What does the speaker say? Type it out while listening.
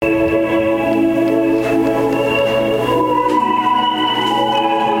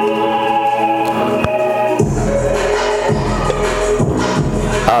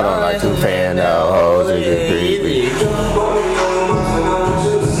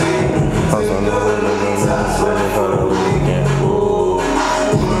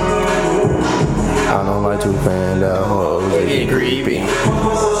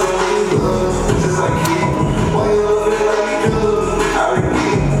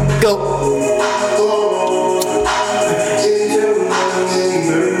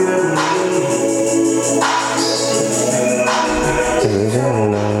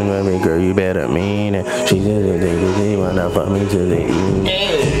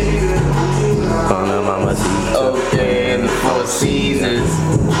much you took. Okay, in the Four Seasons.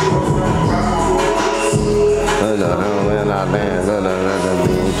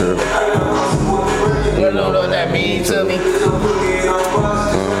 You know what that means to me.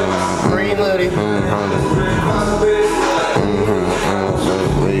 Green Lily.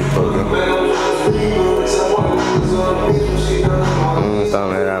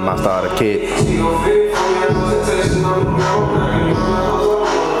 I must start a kid.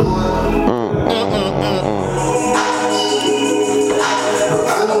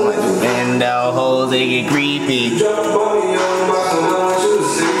 And our hoes, they get creepy.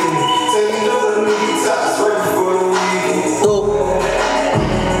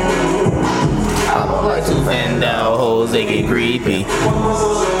 And our hoes, they get creepy.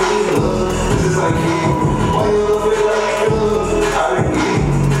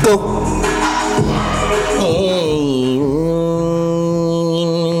 Go.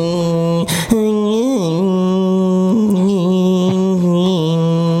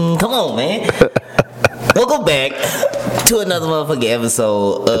 Come on, man. Welcome back to another motherfucking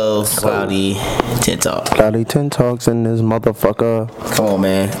episode of Cloudytenttalk. Cloudytenttalk's in this motherfucker. Come on,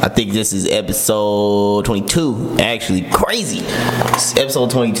 man. I think this is episode 22. Actually, crazy. It's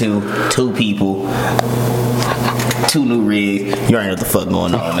episode 22. 2 people. 2 new rigs. You already know what the fuck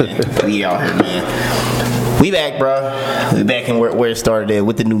going on, man. We out here, man. We back, bro. We back in where it started at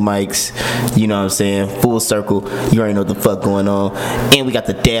with the new mics. You know what I'm saying? Full circle. You already know what the fuck going on. And we got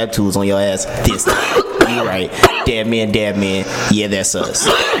the dab tools on your ass this time. You right. Dabman. Yeah, that's us.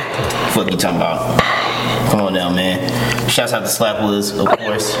 Fuck you talking about? Come on down, man. Shouts out to Slapwoods, of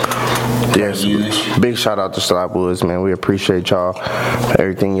course. Yes, big shout out to Slapwoods, man. We appreciate y'all for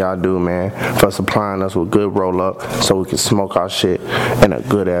everything y'all do, man. For supplying us with good roll up so we can smoke our shit in a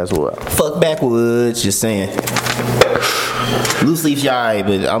good ass wood. Fuck backwoods, just saying. Loose leaf y'all right,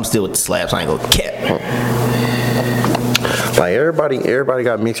 but I'm still with the slaps. I ain't gonna cap. Like everybody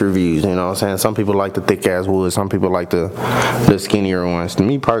got mixed reviews, you know what I'm saying? Some people like the thick ass wood, some people like the skinnier ones. To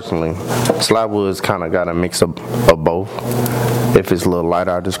me personally, Slapwoods kinda got a mix of both. If it's a little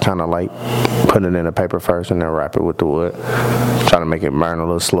lighter, I just kinda like put it in the paper first and then wrap it with the wood. Try to make it burn a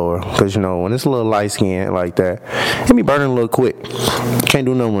little slower. Cause you know, when it's a little light skinned like that, it be burning a little quick. Can't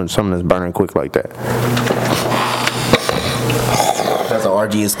do nothing with something that's burning quick like that. That's an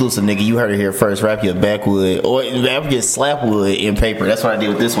RG exclusive, nigga. You heard it here first. Wrap your backwood or wrap your slapwood in paper. That's what I did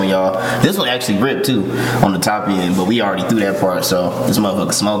with this one, y'all. This one actually ripped too on the top end, but we already threw that part, so this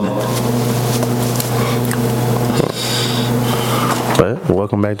motherfucker smoking. But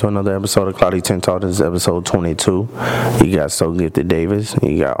welcome back to another episode of Cloudytenttalk. This is episode 22. You got So Gifted Davis.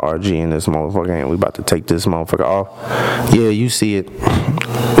 You got RG in this motherfucker, and we about to take this motherfucker off. Yeah, you see it.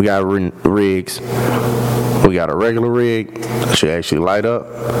 We got rigs. We got a regular rig that should actually light up,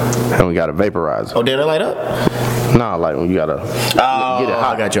 and we got a vaporizer. Oh, did it light up? Nah, like when you gotta get it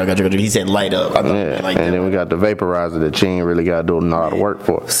hot. I got you. He said light up. Yeah, like and then we got the vaporizer that you ain't really gotta do a lot of work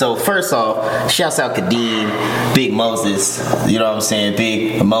for. So first off, shouts out Kadeem, Big Moses. You know what I'm saying?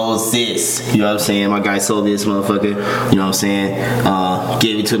 Big Moses. You know what I'm saying? My guy sold this motherfucker. You know what I'm saying?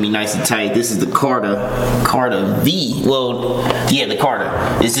 Gave it to me nice and tight. This is the Carter V. Well, yeah, the Carter.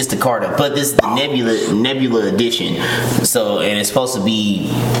 It's just the Carter, but this is the Nebula edition. So, and it's supposed to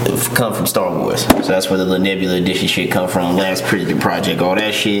come from Star Wars. So that's where the Nebula edition shit come from. Last project, all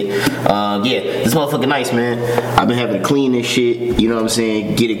that shit. Yeah, this motherfucker nice, man. I've been having to clean this shit. You know what I'm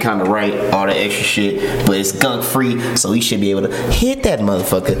saying? Get it kind of right, all the extra shit. But it's gunk free, so we should be able to hit that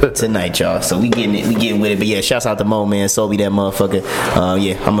motherfucker tonight, y'all. So we getting with it. But yeah, shouts out to Mo, man. Sold me that motherfucker.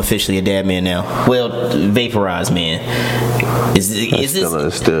 Yeah, I'm officially a Dabman now. Well, vaporized man. Is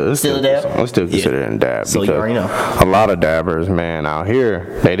this still a dab? I still consider it a dab. So you already know. A lot of dabbers, man, out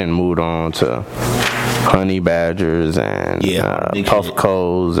here, they done moved on to honey badgers and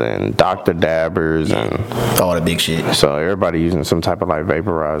Puffcos and Dr. Dabbers and all the big shit. So everybody using some type of like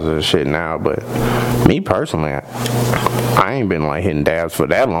vaporizer shit now. But me personally, I ain't been like hitting dabs for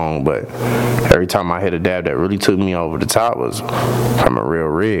that long. But every time I hit a dab that really took me over the top was from a real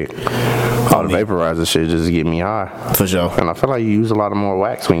rig. All the vaporizer shit just get me high. For sure. And I feel like you use a lot of more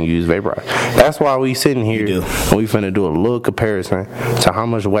wax when you use vaporizer. That's why we sitting here and we finna do a little comparison to how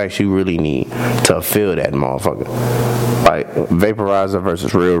much wax you really need to fill that motherfucker. Like vaporizer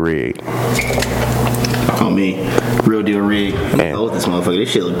versus real rig. On me, real deal rig. Hold this motherfucker.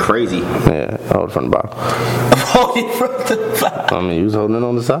 This shit look crazy. Yeah, hold it from the bottom. Hold hold it from the side. I mean, you was holding it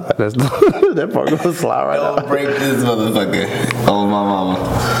on the side. That's that part gonna slide right out. Don't break this motherfucker. Oh, my mama.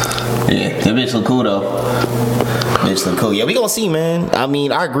 Yeah, that bitch look cool though. Bitch look cool. Yeah, we gonna see, man. I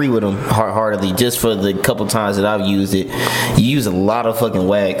mean, I agree with him heartedly. Just for the couple times that I've used it, you use a lot of fucking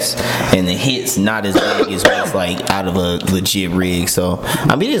wax, and the hit's not as big as what's like out of a legit rig. So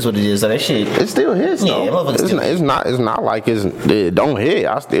I mean, it is what it is. So that shit, It still hits though. Yeah, It's not like it don't hit.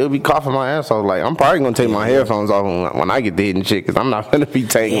 I still be coughing my ass off. Like I'm probably gonna take my headphones off when I get to hitting shit, cause I'm not gonna be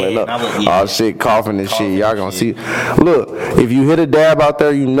tangling up. Oh shit, coughing and shit. Y'all gonna see. Look, if you hit a dab out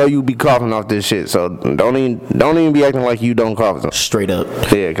there, you know you be coughing off this shit. So don't even be acting like you don't cough. straight up.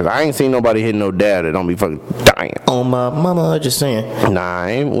 Yeah, cause I ain't seen nobody hitting no dab that don't be fucking dying. On my mama, just saying. Nah,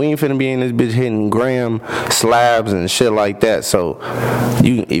 we ain't finna be in this bitch hitting gram slabs and shit like that. So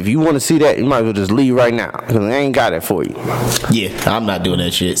if you want to see that, you might as well just leave right now, cause I ain't got it for you. Yeah, I'm not doing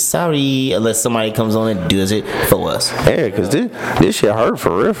that shit. Sorry, unless somebody comes on and does it for us. Yeah, cause this shit hurt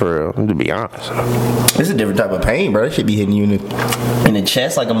for real, to be honest. It's a different type of pain, bro. That shit be hitting you in the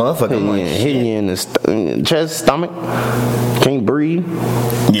chest like a motherfucker. Hitting you in the chest, stomach, can't breathe.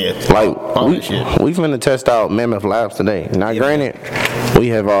 Yeah, Like we we finna test out Mammoth Labs today. Now, granted, we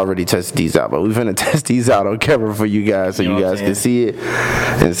have already tested these out, but we finna test these out on camera for you guys, so you guys can see it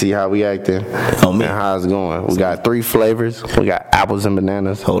and see how we acting and how it's going. We got 3 flavors. We got apples and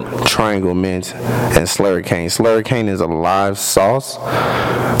bananas, triangle mint, and slurricane. Slurricane is a live sauce.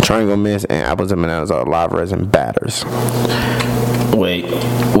 Triangle mint and apples and bananas are live resin batters. Wait,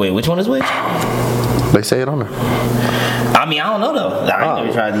 which one is which? They say it on there. I mean, I don't know though. I ain't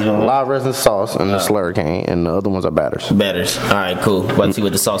never tried these ones. Live resin sauce and the slurricane, and the other ones are batters. Batters. All right, cool. Let's see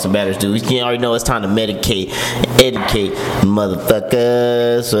what the sauce and batters do. You already know it's time to educate,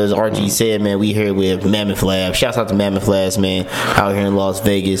 motherfuckers. So as RG said, man, we here with Mammoth Labs. Shouts out to Mammoth Labs, man, out here in Las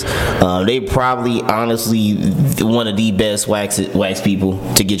Vegas. They probably, honestly, one of the best wax people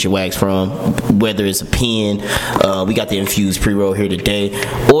to get your wax from. Whether it's a pen, we got the infused pre-roll here today,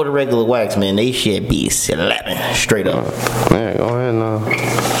 or the regular wax, man. They should be slapping straight up. Man, go ahead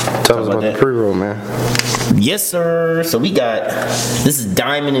and tell us about the pre-roll, man. Yes, sir. So we got, this is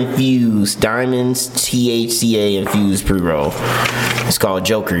Diamonds THCA infused pre-roll. It's called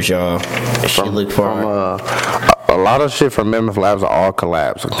Jokers, y'all. Shit look far. A lot of shit from Mammoth Labs are all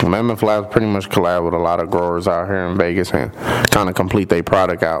collabs. Mammoth Labs pretty much collab with a lot of growers out here in Vegas and kind of complete their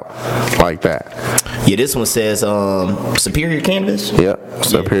product out like that. Yeah, this one says Superior Cannabis. Yep,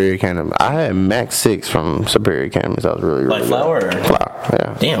 Superior Cannabis. I had Max 6 from Superior Cannabis. That was really like flower? Good. Flower,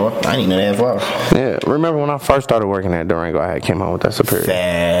 yeah. Damn, well, I didn't even know they had flower. Yeah, remember when I first started working at Durango, I had came out with that Superior.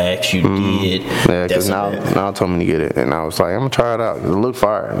 Facts, you did. Yeah, because now told me to get it, and I was like, I'm gonna try it out. It looked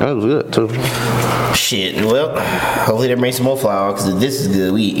fire, and it was good too. Shit, well, hopefully they bring some more flour, because this is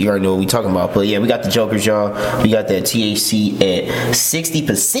good. You already know what we talking about. But yeah, we got the Jokers, y'all. We got that THC at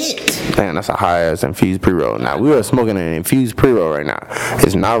 60%. Man, that's a high ass infused pre-roll. Now, we are smoking an infused pre-roll right now.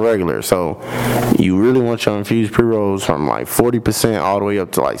 It's not regular, so you really want your infused pre-rolls from like 40% all the way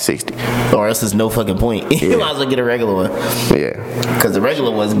up to like 60. Or else there's no fucking point. You might as well get a regular one. Yeah. Because the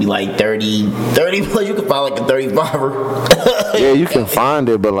regular ones be like 30 plus. You can find like a 35er. Yeah, you can find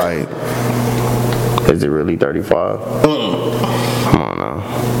it, but like, is it really 35? Come on now.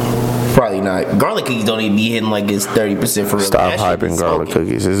 Probably not. Garlic cookies don't even be hitting like it's 30% for real. Stop hyping garlic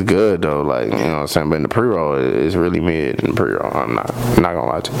cookies. It's good though, like, you know what I'm saying. But in the pre-roll, it's really mid in the pre-roll. I'm not gonna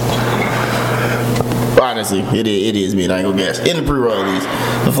lie to you. Honestly, it is mid. I ain't gonna guess. In the pre-roll, at least,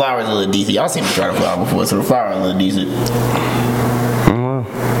 the flour is a little decent. Y'all seen me try the flour before, so the flour is a little decent.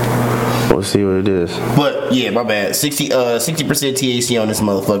 We'll see what it is. But yeah, my bad. 60% THC on this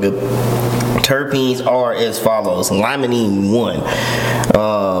motherfucker. Terpenes are as follows: limonene 1,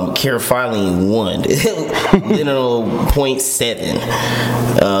 carphyllene 1, linalool 0.7.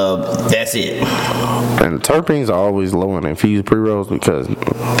 That's it. And the terpenes are always low in infused pre-rolls because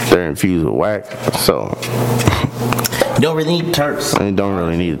they're infused with wax. So you don't really need terps. You don't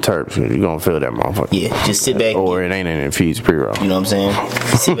really need the terps. You're gonna feel that motherfucker. Yeah, just sit back. Or it ain't an infused pre-roll. You know what I'm saying?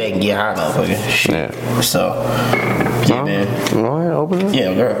 Sit back and get high, motherfucker. Shit. Yeah. So, yeah, man. Go ahead, open it.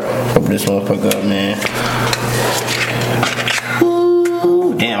 Yeah, girl. Open this motherfucker up, man.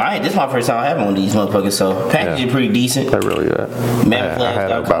 Ooh, damn, this is my first time having one of these motherfuckers, so packaging pretty decent. They're really good. I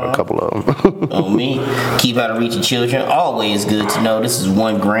had about a couple of them. On me. Keep out of reach of children. Always good to know. This is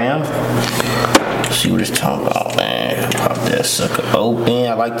 1 gram. Let's see what it's talking about, man. Pop that sucker open.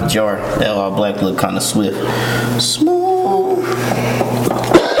 I like the jar. That all black look kind of swift. Smooth.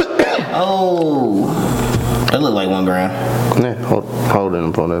 Oh. That look like 1 gram. Yeah, hold it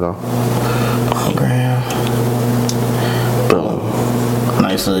and pull it off. 1 gram. Boom.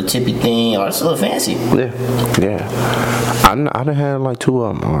 Nice this little tippy thing. Oh, it's a little fancy. Yeah. I done had like 2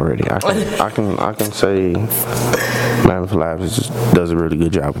 of them already. I can say Mammoth Labs does a really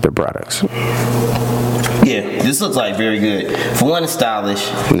good job with their products. Yeah, this looks like very good. For one, it's stylish.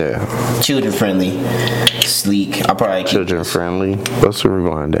 Yeah. Children friendly. Sleek. I'll probably keep Children friendly. Let's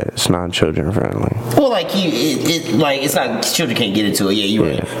rewind that. It's not children friendly. Well, like it's not. Children can't get into it. Yeah, you're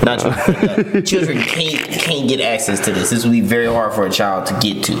right. Not children. Children can't get access to this. This would be very hard for a child to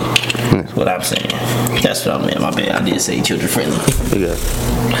get to. That's what I'm saying. That's what I meant. My bad. I did say children friendly. Yeah.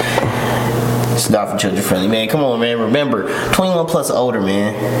 It's not for children friendly, man. Come on, man. Remember, 21 plus older,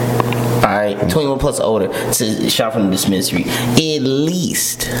 man. All right, 21 plus older to shop from the dispensary. At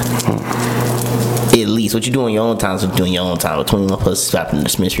least. What you do in your own time is what you do in your own time. But 21 plus shop from the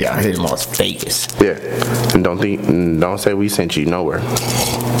dispensary out here in Las Vegas. Yeah. And don't say we sent you nowhere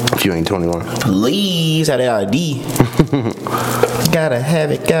if you ain't 21. Please have that ID. Gotta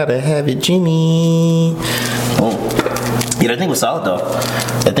have it, Jimmy. Oh. Yeah, that thing was solid though.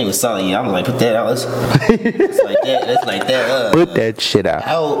 That thing was solid. Yeah, I'm like, put that out. Let's like that. Put that shit out.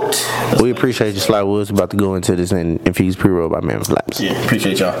 We appreciate you, Sly Woods. About to go into this infused pre-roll by Mammoth Labs. Yeah,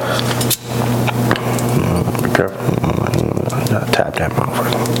 appreciate y'all. Be careful. Gotta tap that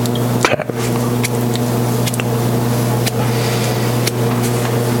motherfucker. Tap.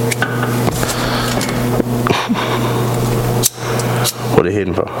 What it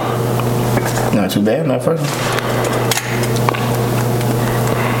hitting for? Not too bad. Not first.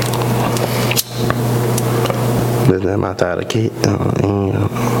 There's that my thought of kid.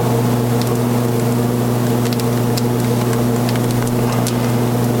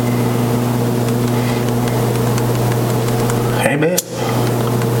 Hey, man.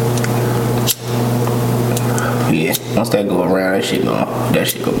 Yeah, once that go around, that shit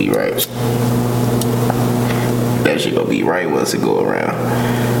gonna be right. That shit gonna be right once it go around.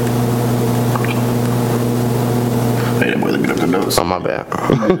 Hey, that boy, look it up the notes. Oh, my bad.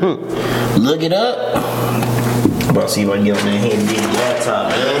 Look it up. I'm about to see if I can get on that hand dig laptop,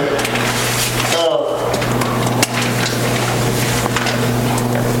 man.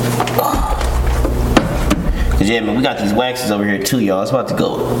 Cause yeah, man, we got these waxes over here too, y'all. It's about to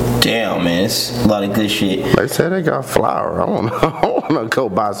go down, man. It's a lot of good shit. They said they got flour. I wanna go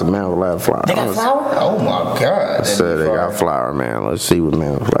buy some Mammoth Lab flour. They got flour? Oh my god. They said they got flour, man. Let's see what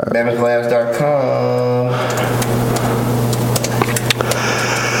Mammoth Lab. MammothLabs.com.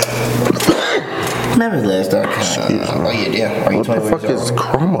 MammothLabs.com. Oh yeah, damn. Are you what the fuck is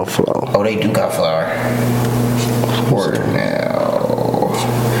Chroma Flow? Oh, they do got flour. Word now.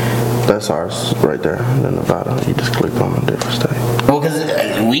 That's ours right there in Nevada. You just click on a different state. Well, because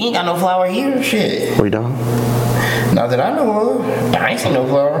we ain't got no flour here, shit. We don't? Not that I know of. I ain't seen no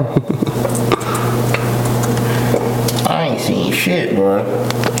flour. I ain't seen shit, bro.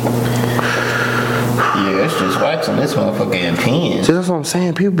 Yeah, it's just waxing this motherfucking pen. See, that's what I'm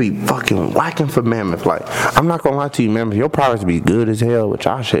saying. People be fucking whacking for Mammoth. Like, I'm not gonna lie to you, Mammoth. Your products be good as hell, but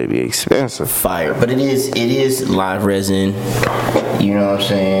y'all should be expensive. Fire. But it is live resin. You know what I'm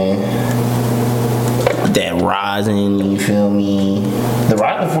saying? That rosin, you feel me? The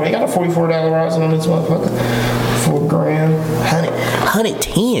rosin, they got a $44 rosin on this motherfucker. 4 gram.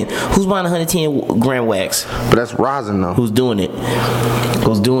 110. Who's buying 110 gram wax? But that's rosin though. Who's doing it?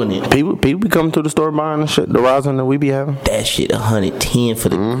 People be coming to the store buying the shit, the rosin that we be having. That shit 110 for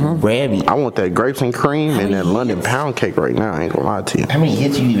the Grammy. I want that grapes and cream and that London pound cake right now. I ain't gonna lie to you. How many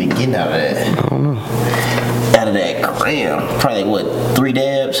hits you even getting out of that? I don't know. Out of that gram. Probably what, 3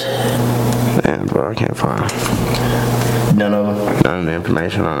 dabs? Damn, bro, I can't find None of them. none of the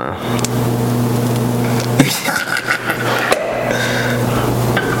information on that.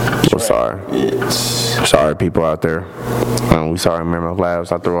 We're sorry. Sorry, people out there. We sorry, Mammoth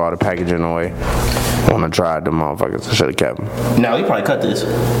Labs. I threw all the packaging away. When I tried them motherfuckers, I should have kept them. No, we probably cut this.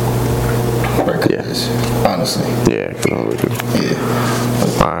 This, honestly. Yeah,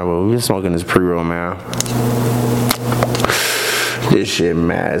 Alright, well, we've been smoking this pre-roll, man. This shit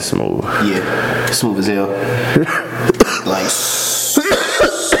mad smooth. Yeah, smooth as hell. Like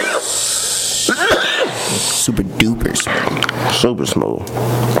super duper smooth. Super smooth.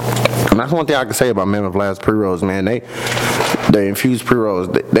 And that's one thing I can say about Mammoth Labs pre-rolls, man. They infused pre-rolls,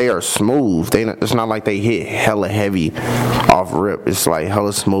 they are smooth. It's not like they hit hella heavy off rip. It's like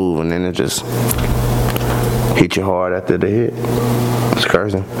hella smooth, and then it just hit you hard after the hit. It's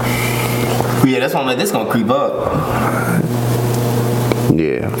crazy. Yeah, that's why I'm like, this gonna creep up.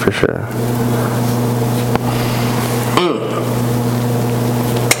 Yeah, for sure.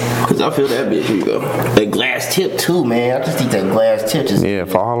 I feel that bitch. Here you go. That glass tip too, man. I just think that glass tip just. Yeah,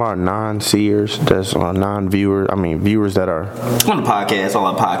 for all our non-seers, that's non-viewers. I mean, viewers that are on the podcast, all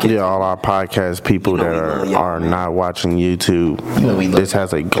our podcasts. Yeah, all our podcast people that are not watching YouTube. This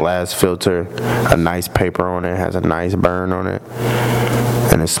has a glass filter, a nice paper on it, has a nice burn on it,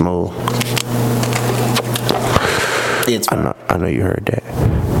 and it's smooth. I know you heard that.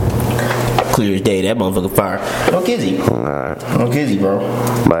 Clear as day, that motherfucker fire. No kizzy. No kizzy, bro.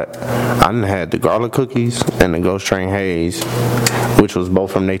 But I done had the garlic cookies and the Ghost Train Haze, which was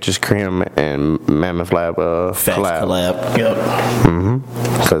both from Nature's Cream and Mammoth Lab collab. Yep.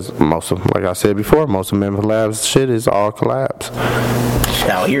 Because most of, like I said before, most of Mammoth Labs shit is all collabs.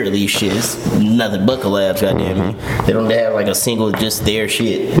 Out here, at least shit is nothing but collabs, goddamn. They don't have like a single just their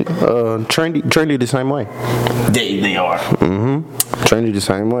shit. Trendy the same way. They are. Trendy the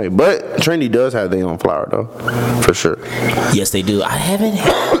same way, but Trendy does have their own flour though, for sure. Yes, they do. I haven't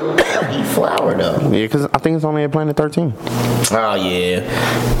had flour though. Yeah, because I think it's only at Planet 13. Oh yeah,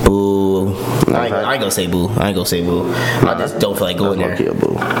 boo. I ain't gonna say boo. I just don't feel like going there.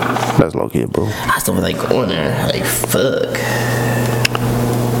 That's low-key a boo. I just don't feel like going there. Like fuck.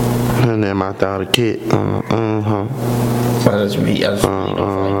 And then my thought of kit. I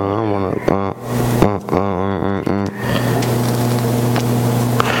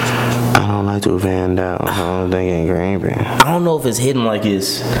don't like to Van out. I don't think it's green bean. I don't know if it's hidden like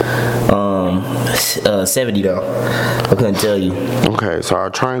it's 70 though. I couldn't tell you. Okay, so our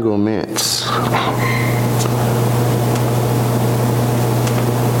triangle mints.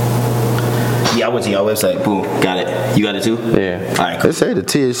 Yeah, I went to y'all website. Boom, got it. You got it too? Yeah. All right, cool. They say the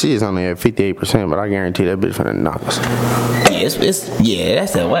THC is only at 58%, but I guarantee that bitch finna knock us. Yeah,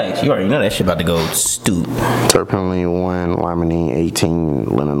 that's that wax. You already know that shit about to go stoop. Terpenylene 1, limonene 18,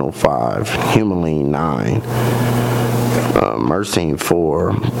 linalool 5, humulene 9, myrcene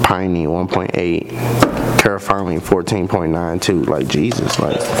 4, pinene 1.8, carafirmine 14.92. Like Jesus,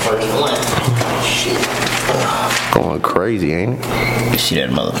 like that's the first one. Shit. Going crazy, ain't it? Shit,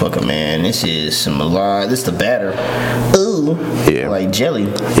 that motherfucker, man. This is some malar. This the batter. Ooh. Yeah. Like jelly.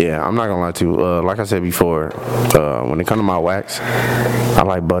 Yeah, I'm not gonna lie to you. Like I said before, when it comes to my wax, I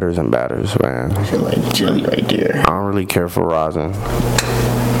like butters and batters, man. I feel like jelly right there. I don't really care for rosin,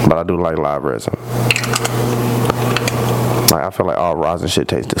 but I do like live resin. Like, I feel like all rosin shit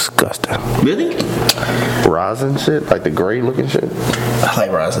tastes disgusting. Really? Rosin shit? Like the gray looking shit? I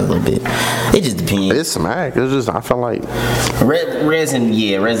like rosin a little bit. It just depends. It's smack. It's just, I feel like resin,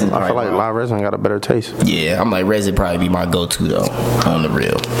 yeah, resin. I feel like live resin got a better taste. Yeah, I'm like resin probably be my go-to though. On the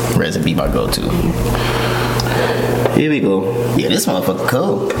real, resin be my go-to. Here we go. Yeah, this motherfucker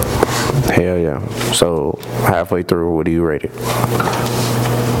cool. Hell yeah. So halfway through, what do you rate it?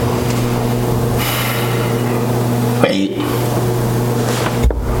 Wait.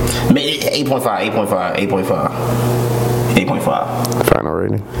 8.5. Final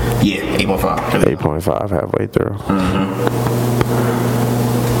rating? Yeah, 8.5. 8.5 halfway through.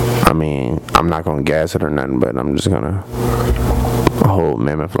 I mean, I'm not gonna gas it or nothing, but I'm just gonna hold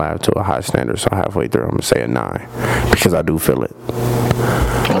Mammoth Lab to a high standard. So halfway through, I'm gonna say a 9 because I do feel it.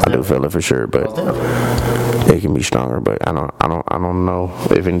 I do feel it for sure, but it can be stronger. But I don't know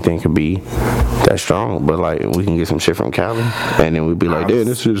if anything could be that strong. But like, we can get some shit from Cali, and then we'd be like, "Damn,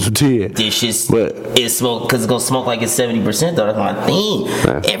 this is a 10." This shit, it smoke because it's gonna smoke like it's 70% though. That's my thing.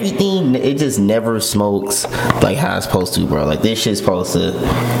 Man. Everything it just never smokes like how it's supposed to, bro. Like this shit's supposed to.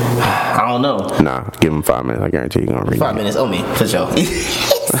 I don't know. Nah, give him 5 minutes. I guarantee you're gonna read 5 minutes on me for sure.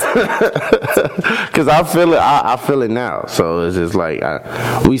 Cause I feel it. I feel it now. So it's just like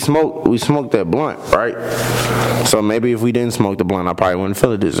we smoked that blunt, right? So maybe if we didn't smoke the blunt, I probably wouldn't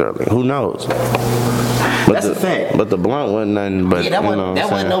feel it this early. Who knows? That's a fact. But the blunt wasn't nothing. But yeah, that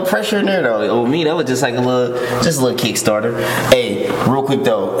wasn't no pressure in there though. With me, that was just like a little Kickstarter. Hey, real quick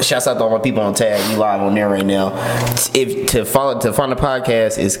though, shouts out to all my people on tag. We live on there right now. If to find the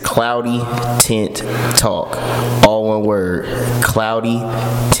podcast is Cloudytenttalk, all one word.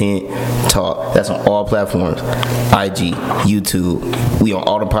 Cloudytenttalk. That's on all platforms. IG, YouTube. We on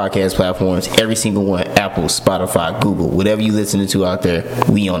all the podcast platforms. Every single one. Apple, Spotify, Google, whatever you listening to out there.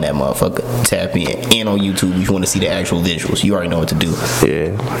 We on that motherfucker. Tap in. And on YouTube if you want to see the actual visuals. You already know what to do.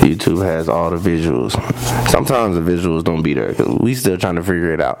 Yeah, YouTube has all the visuals. Sometimes the visuals don't be there because we still trying to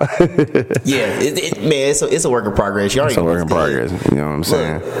figure it out. Yeah, man, it's a work in progress. You already it's a work in progress. You know what I'm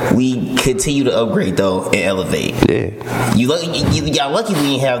saying? Look, we continue to upgrade though and elevate. Yeah. You got lucky we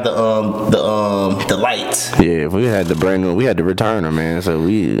didn't have the lights. Yeah, if we had the brand new, we had the returner, man. So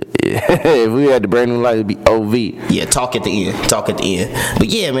shit. If we had the brand new lights, it'd be OV. Yeah, talk at the end. But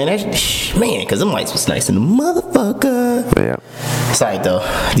yeah, man, man, because them lights was nice in the motherfucker. Yeah. It's alright though.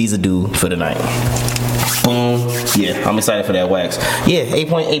 These are due for the night. Boom. Yeah, I'm excited for that wax. Yeah,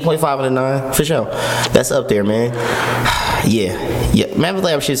 8.5 out of 9 for sure. That's up there, man. Yeah. Mammoth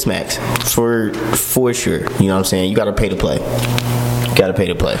Labs shit smacks for sure. You know what I'm saying? You gotta pay to play.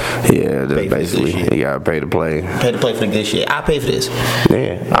 Yeah, basically, you gotta pay to play. Pay to play for the good shit. I pay for this.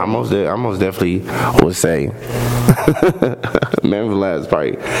 Yeah, I most definitely would say Mammoth Labs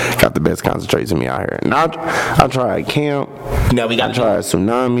probably got the best concentrates in me out here. And I tried Camp. No, I tried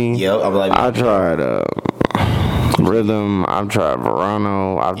Tsunami. Yep, I tried Rhythm. I've tried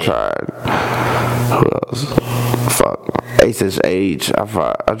Verano. I've tried who else? Fuck, ASH.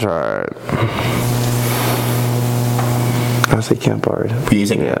 I tried. I say Camp already. Yeah,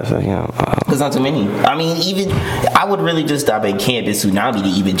 I say Camp. There's not too many. I mean, even I would really just stop at Camp and Tsunami to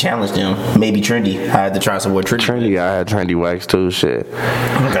even challenge them. Maybe Trendy. I had to try some more Trendy. Trendy, I had Trendy wax too. Shit.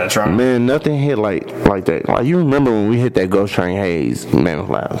 I gotta try. Man, nothing hit like that. Like you remember when we hit that Ghost Train Haze, Mammoth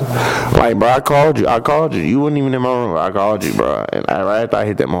Labs? Like, bro, I called you. You wasn't even in my room. I called you, bro. And right after I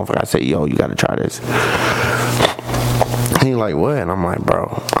hit that motherfucker, I said, "Yo, you gotta try this." He like, what? And I'm like,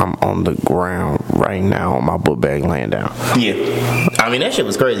 bro, I'm on the ground right now on my book bag laying down. Yeah. I mean, that shit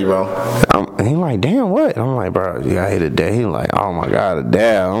was crazy, bro. He like, damn, what? I'm like, bro, you gotta hit a dab. He like, oh my God, a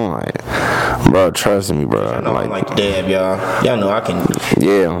dab. I'm like, bro, trust me, bro. I know I'm like the dab, y'all. Y'all know I can.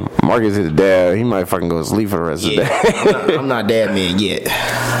 Yeah, Marcus hit a dab. He might fucking go to sleep for the rest of the day. I'm not Dabman yet.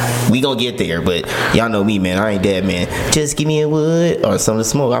 We gonna get there, but y'all know me, man. I ain't Dabman. Just give me a wood or something to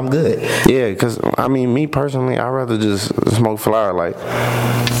smoke. I'm good. Yeah, because, I mean, me personally, I'd rather just smoke flower. Like,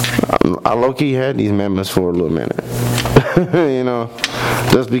 I low-key had these mammoths for a little minute. You know,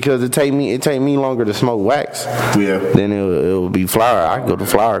 just because it take me longer to smoke wax. Yeah. Then it'll be flower. I can go to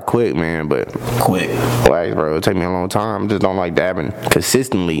flower quick, man, but quick wax, bro, it'll take me a long time. Just don't like dabbing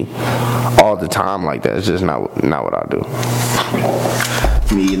consistently all the time like that. It's just not what I do.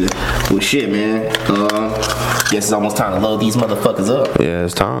 Me either. Well, shit, man. Guess it's almost time to load these motherfuckers up. Yeah,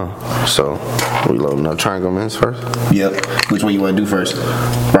 it's time. So, we loading up triangle mints first? Yep. Which one you want to do first?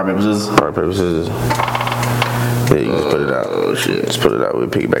 Rock, paper, scissors? Rock, paper, scissors. Yeah, you just put it out. Oh, shit. Just put it out. We'll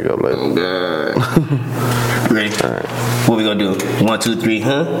pick it back up later. Oh, God. Ready? All right. What we gonna do? 1, 2, 3,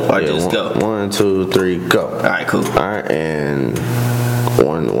 huh? Or yeah, just go? 1, 2, 3, go. All right, cool. All right, and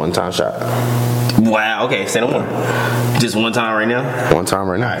one time shot. Wow, okay, say no more. Just one time right now? One time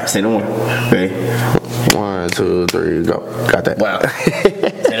right now. All right, say no more. Ready? 1, 2, 3, go. Got that. Wow.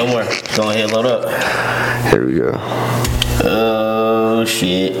 Say no more. Go ahead, load up. Here we go. Oh,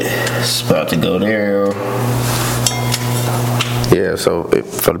 shit. It's about to go there. Yeah, so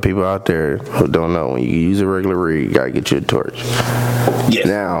for the people out there who don't know, when you use a regular rig, you gotta get you a torch. Yes.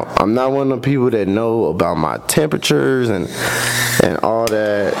 Now, I'm not one of the people that know about my temperatures and all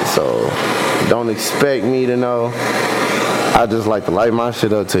that, so don't expect me to know. I just like to light my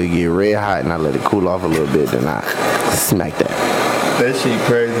shit up till it get red hot and I let it cool off a little bit, then I smack that. That shit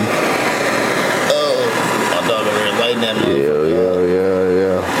crazy. Oh, my daughter there lighting that motherfucker.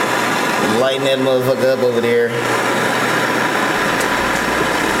 Yeah. Lighting that motherfucker up over there.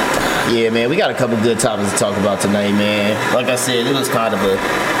 Yeah, man, we got a couple good topics to talk about tonight, man. Like I said, it was kind of a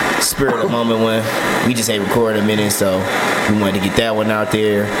spirited moment when we just ain't recorded a minute, so we wanted to get that one out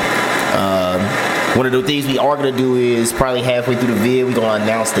there. One of the things we are gonna do is probably halfway through the vid, we're gonna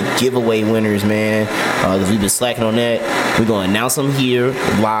announce the giveaway winners, man. Because we've been slacking on that. We're gonna announce them here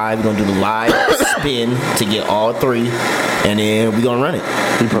live. We're gonna do the live spin to get all 3, and then we're gonna run it.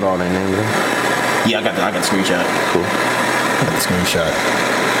 You put all their names in? Yeah, I got the screenshot. Cool. I got the screenshot.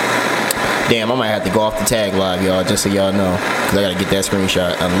 Damn, I might have to go off the tag live, y'all, just so y'all know. Because I got to get that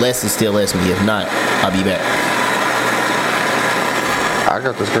screenshot. Unless it still lets me. If not, I'll be back. I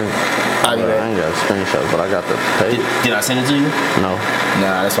got the screen. I ain't got screenshots, but I got the page. Did I send it to you? No.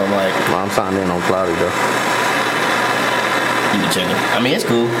 Nah, that's what I'm like. Well, I'm signed in on Cloudy, though. You can check it. I mean, it's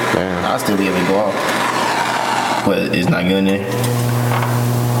cool. Damn. I'll still be able to go off. But it's not good in there.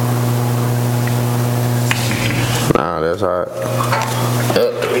 Nah, that's hot.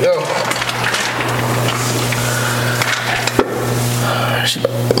 There we go.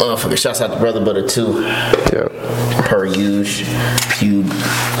 Motherfucker, shouts out to Brother Butter too. Yep. Per usual. If you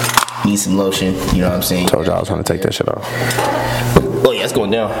need some lotion, you know what I'm saying? Told y'all I was trying to take that shit off. Oh yeah, it's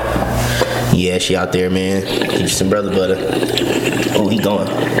going down. Yeah, she out there, man. Get you some Brother Butter. Oh, he going.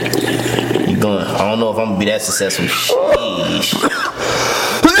 He going. I don't know if I'm gonna be that successful. Sheesh.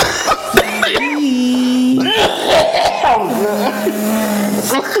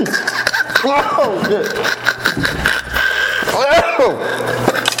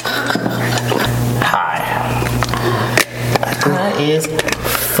 is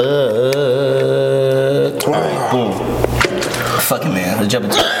fucked. Alright, boom. Fucking man, let's jump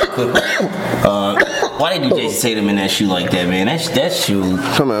into it quick. Why they do Jason Tatum in that shoe like that, man? That shoe.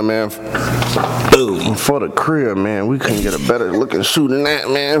 Come on, man. Dude. For the career, man, we couldn't get a better looking shoe than that,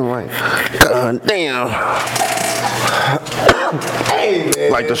 man. Like, god damn. Hey,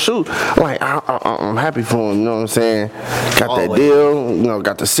 man. Like the shoe, like I'm happy for him. You know what I'm saying? Got Always. that deal. You know,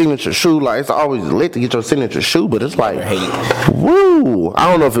 got the signature shoe. Like it's always lit to get your signature shoe, but it's like, woo. I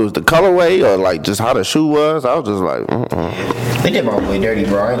don't know if it was the colorway or like just how the shoe was. I was just like, They did my boy dirty,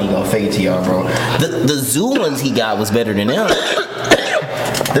 bro. I ain't even gonna fake it to y'all, bro. The zoo ones he got was better than them.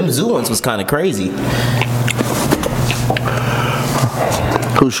 Them zoo ones was kind of crazy.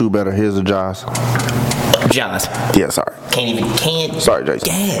 Whose shoe better? His or Josh? Josh. Yeah, sorry. Can't. Sorry, Jason.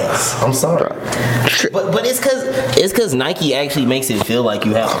 Gas. I'm sorry. But it's cause Nike actually makes it feel like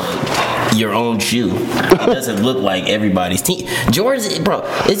you have your own shoe. It doesn't look like everybody's team. Jordans, bro.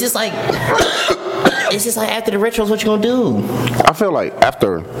 It's just like after the retros, what you gonna do? I feel like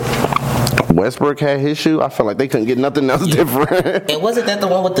after Westbrook had his shoe, I felt like they couldn't get nothing else different. And wasn't that the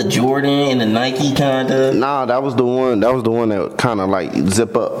one with the Jordan and the Nike kinda? Nah, that was the one that kind of like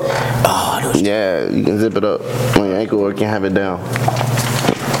zip up. Oh, yeah, you can zip it up on your ankle or you can have it down.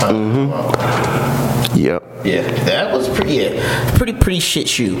 Yep. Yeah, that was pretty shit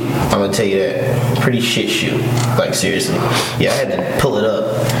shoe. I'm gonna tell you that. Pretty shit shoe. Like seriously. Yeah, I had to pull it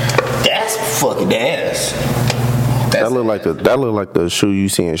up. That's fucking ass. That look like the shoe you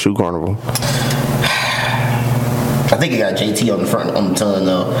see in Shoe Carnival. I think it got JT on the front on the tongue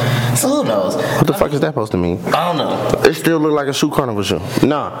though. So who knows? What the fuck is that supposed to mean? I don't know. It still look like a Shoe Carnival shoe.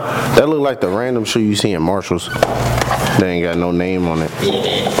 Nah, that look like the random shoe you see in Marshalls. They ain't got no name on it.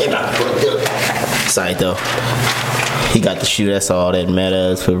 Yeah, they about to put it up. Sorry though. He got the shoe, that's all that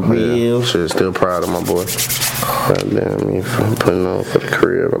matters for real. Yeah, shit, still proud of my boy. Goddamn me for putting on for the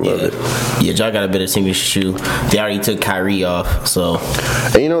career. I love it. Yeah, y'all got a better signature shoe. They already took Kyrie off, so.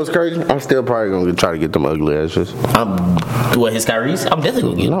 And you know what's crazy? I'm still probably gonna try to get them ugly asses. His Kyrie's? I'm definitely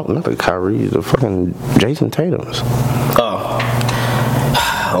gonna get them. No, not the Kyrie's, the fucking Jason Tatum's.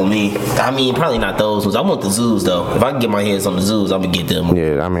 Oh, me. I mean, probably not those ones. I want the zoos though. If I can get my hands on the zoos, I'm gonna get them.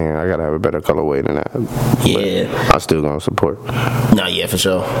 Yeah, I mean, I gotta have a better colorway than that. Yeah. I still gonna support. Nah, yeah, for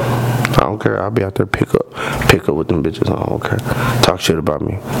sure. I don't care. I'll be out there pick up with them bitches. I don't care. Talk shit about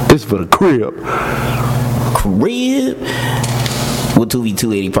me. This for the crib. Crib? With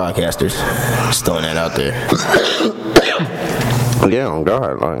 2v280 podcasters. Just throwing that out there. Yeah, on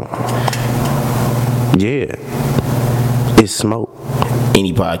God, like, yeah, it's smoke.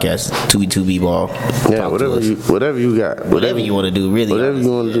 Any podcast, 2v2b ball. Yeah, whatever you got. Whatever you want to do, really. Whatever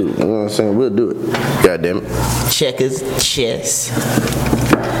you want to do. You know what I'm saying? We'll do it. God damn it. Checkers, chess.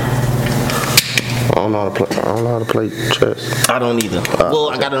 I don't know how to play chess. I don't either. Well,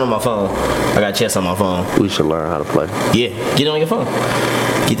 I got it on my phone. I got chess on my phone. We should learn how to play. Yeah, get it on your phone.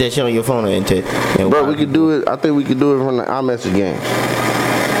 Get that shit on your phone and bro, we could do it. I think we could do it from the iMessage game.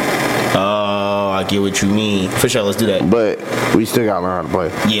 Oh, I get what you mean. For sure, let's do that. But we still gotta learn how to play.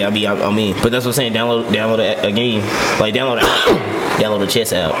 Yeah, I mean, but that's what I'm saying. Download a game, like download the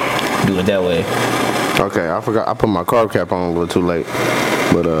chess app. Do it that way. Okay, I forgot. I put my carb cap on a little too late,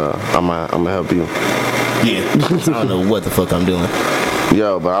 but I'm gonna help you. Yeah, I don't know what the fuck I'm doing.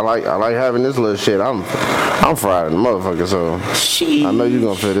 Yo, but I like having this little shit. I'm fried in the motherfucker, so Sheesh. I know you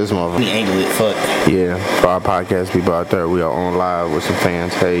gonna feel this motherfucker. We angle it, fuck. Yeah, for our podcast people out there, we are on live with some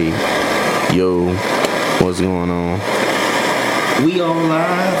fans. Hey, yo, what's going on? We on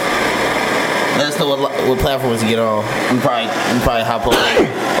live. Let us know what platforms to get on. We probably hop on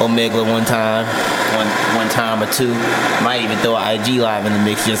Omegle one time or two. Might even throw an IG live in the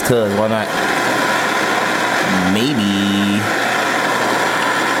mix just cause. Why not? Maybe.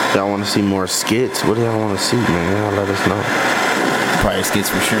 Y'all want to see more skits? What do y'all want to see, man? Y'all let us know. Probably skits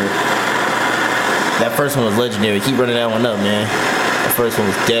for sure. That first one was legendary. Keep running that one up, man. That first one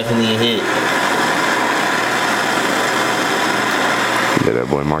was definitely a hit. Yeah, that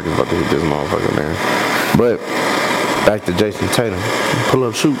boy Marcus about to hit this motherfucker, man. But back to Jason Tatum. Pull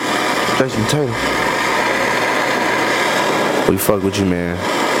up, shoot. Jason Tatum. We fuck with you, man.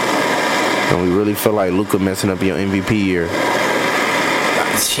 And we really feel like Luka messing up your MVP year.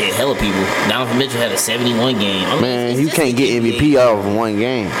 Shit, hella people. Donovan Mitchell had a 71 game. I mean, man, you can't get MVP off of one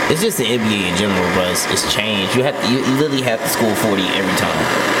game. It's just the NBA in general, but it's changed. You literally have to score 40 every time,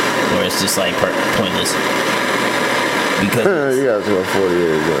 or it's just like pointless. Because you gotta score 40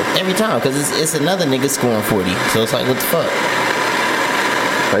 every time, because it's another nigga scoring 40. So it's like, what the fuck?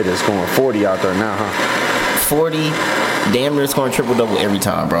 They just scoring 40 out there now, huh? 40, damn near scoring triple double every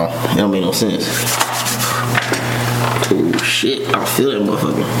time, bro. It don't make no sense. Oh shit, I feel that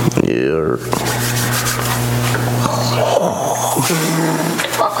motherfucker. Yeah.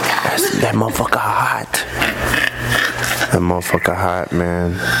 That motherfucker hot. That motherfucker hot,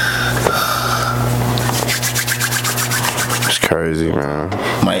 man. It's crazy, man.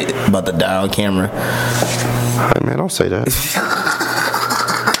 Might about to die on camera. Hey, man, don't say that.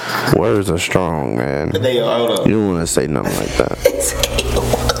 Words are strong, man. Hold up. You don't want to say nothing like that.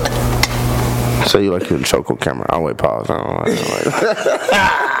 Say you like you choke on camera. I'll wait, pause. I don't like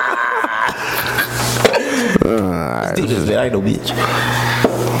Alright. I ain't no bitch.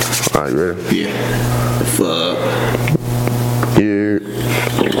 Alright, you ready? Yeah. Fuck. Yeah.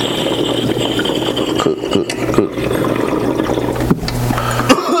 Cook.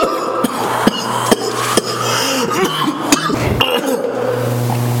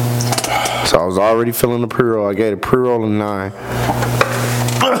 So I was already feeling the pre-roll. I gave a pre-roll a 9.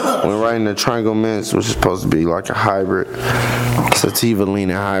 Went right into triangle mints, which is supposed to be like a hybrid, sativa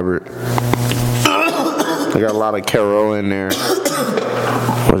leaning hybrid. I got a lot of Caro in there,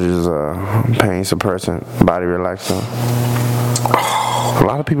 which is pain suppressant, body relaxant. A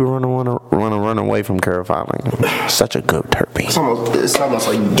lot of people run away from Caro filing. Such a good terpene. It's almost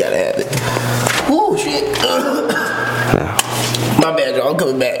like you gotta have it. Woo, shit. Yeah. My bad, y'all. I'm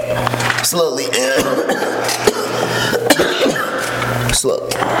coming back slowly. Slow.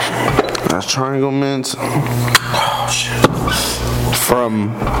 That's triangle mints. Oh shit.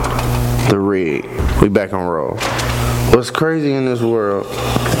 From the rig. We back on roll. What's crazy in this world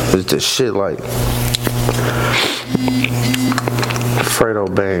is the shit like Fredo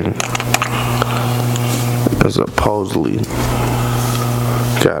Bang is supposedly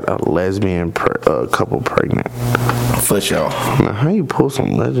got a lesbian couple pregnant. For sure. Now, how you pull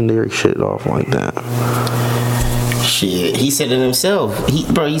some legendary shit off like that? Shit, he said it himself.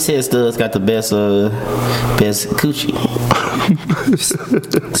 He said Studs got the best coochie.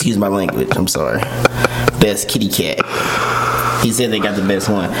 Excuse my language. I'm sorry. Best kitty cat. He said they got the best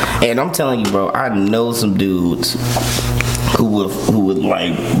one, and I'm telling you, bro, I know some dudes who would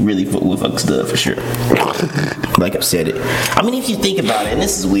like really fuck Stud for sure. Like I've said it. I mean, if you think about it, and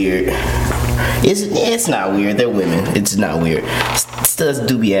this is weird. It's not weird. They're women. It's not weird. Studs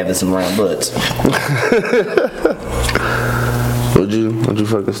do be having some round butts. Would you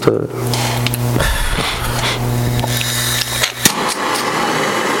fuck a stud?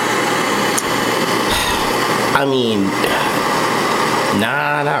 I mean,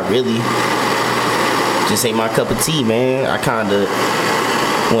 nah, not really. Just ain't my cup of tea, man. I kinda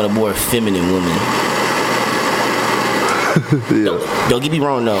want a more feminine woman. Yeah. Don't get me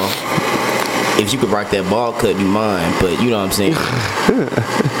wrong though. If you could rock that ball cut, you mind. But you know what I'm saying.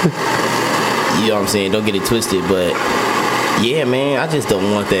 You know what I'm saying. Don't get it twisted. But yeah, man, I just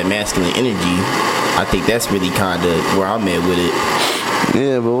don't want that masculine energy. I think that's really kind of where I'm at with it.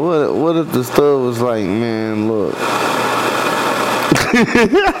 Yeah, but what if the stud was like, man, look.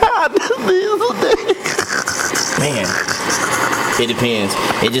 Man, it depends.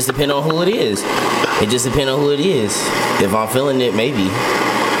 It just depends on who it is. If I'm feeling it, maybe.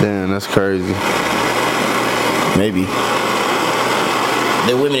 Damn, that's crazy. Maybe.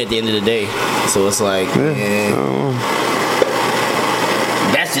 They're women at the end of the day. So it's like,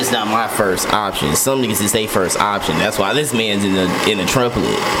 that's just not my first option. Some niggas is their first option. That's why this man's in the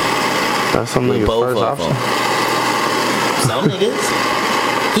triplet. That's some niggas' first option. Some niggas.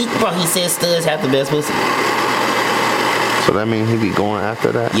 He said studs have the best pussy. So that means he be going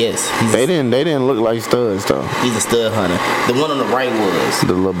after that? Yes. They didn't look like studs though. He's a stud hunter. The one on the right was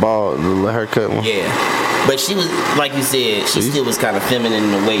the little ball, the little haircut one. Yeah, but she was, like you said, she still was kind of feminine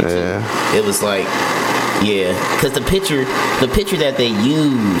in a way too. Yeah. It was like, yeah, because the picture that they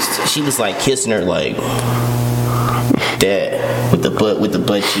used, she was like kissing her like that with the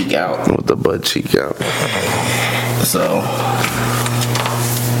butt cheek out. With the butt cheek out. So,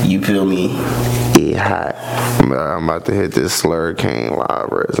 you feel me? Yeah, hot. I'm about to hit this Slurricane live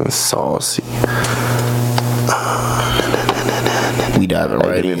resin saucy. We diving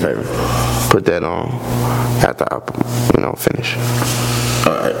right in. Do me a favor. Put that on after I, finish.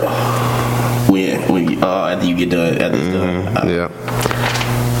 All right. After you get done. After it's done. Yeah.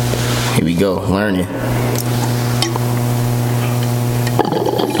 Here we go. Learning.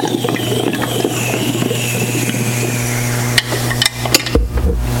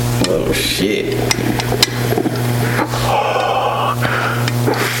 Oh shit.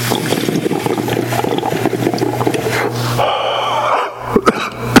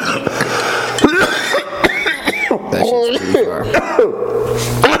 That shit's pretty far.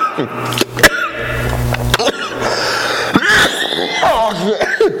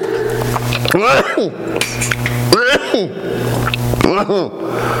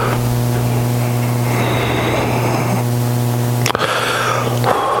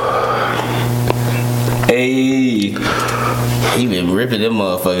 Hey, he been ripping them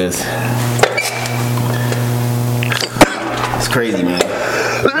motherfuckers. It's crazy, man.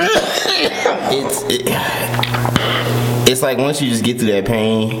 It's like once you just get through that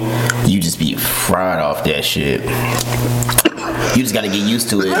pain, you just be fried off that shit. You just gotta get used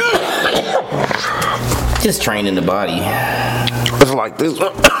to it. Just training the body. It's like this.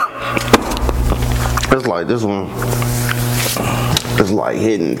 It's like this one. It's like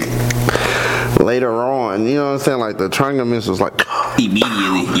hitting later on. You know what I'm saying? Like the triangle miss was like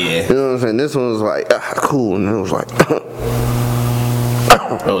immediately, yeah. You know what I'm saying? This one was like cool, and it was like.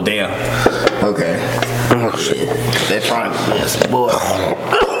 Oh damn. Okay. Oh shit. That triangle miss, boy.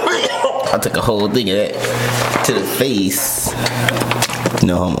 I took a whole thing of that to the face.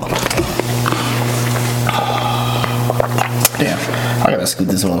 No homo. Damn, I gotta scoot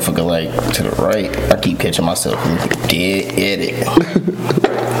this motherfucker like to the right. I keep catching myself looking dead at it.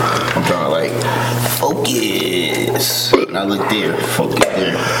 I'm trying to like focus. Now look there, focus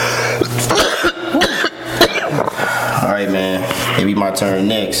there. Alright, man. It'll be my turn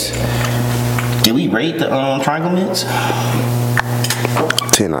next. Did we rate the triangle mitts?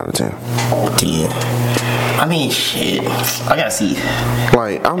 10 out of 10. 10. I mean, shit. I gotta see.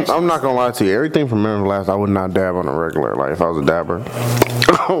 Like, I'm not gonna lie to you. Everything from Mammoth Labs, I would not dab on a regular. Like, if I was a dabber,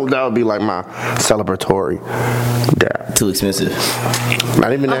 that would be like my celebratory dab. Too expensive.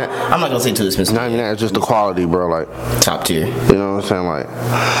 Not even that. I'm not gonna say too expensive. Not even that. It's just the quality, bro. Like, top tier. You know what I'm saying? Like,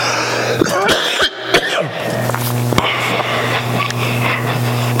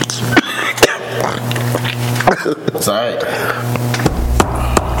 it's alright.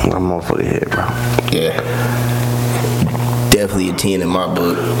 I'm motherfucking head, bro. Yeah. Definitely a 10 in my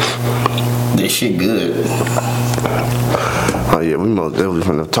book. This shit good. Oh yeah, we most definitely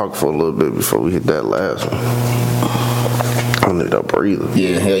finna talk for a little bit before we hit that last one. I need a breather.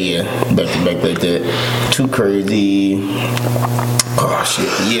 Yeah, hell yeah. Back to back like that. Too crazy. Oh shit,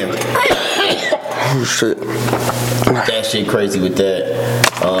 yeah. Oh shit. That shit crazy with that.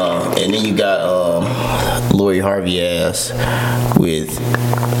 And then you got Lori Harvey ass with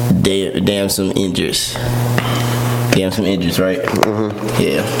damn some injuries. Damn some injuries, right? Mm-hmm.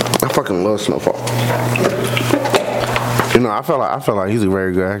 Yeah. I fucking love Snowfall. You know, I feel like he's a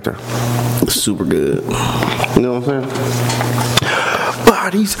very good actor. Super good. You know what I'm saying?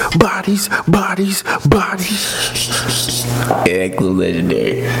 Bodies. Yeah, that was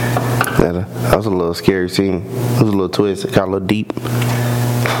legendary. That was a little scary scene. It was a little twist. It got a little deep.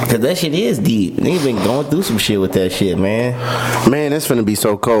 Cause that shit is deep. Niggas been going through some shit with that shit, man. Man, it's finna be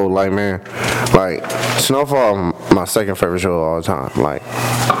so cold. Like, man, like Snowfall, my second favorite show of all time. Like,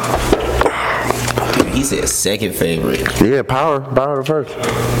 he said second favorite. Yeah, Power the first.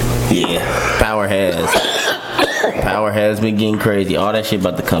 Yeah, Power has been getting crazy. All that shit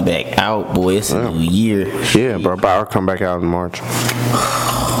about to come back out, boy. It's a new year. Yeah, bro. Power come back out in March.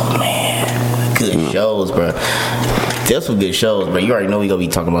 Oh man, good shows, bro. There's some good shows, bro. You already know we gonna be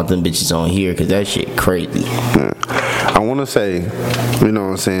talking about them bitches on here, cause that shit crazy. Yeah. I wanna say, you know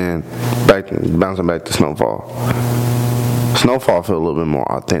what I'm saying, bouncing back to Snowfall. Snowfall feel a little bit more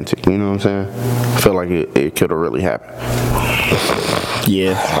authentic, you know what I'm saying? I feel like it could have really happened.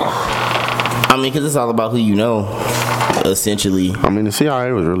 Yeah. I mean, cause it's all about who you know, essentially. I mean, the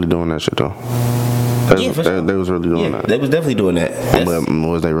CIA was really doing that shit though. They was really doing that. They was definitely doing that. But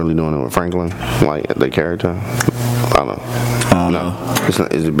was they really doing it with Franklin? Like the character? I don't know. It's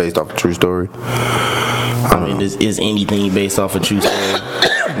not, is it based off a true story? I mean, is anything based off a true story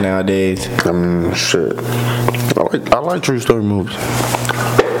nowadays? I mean, shit. I like true story movies.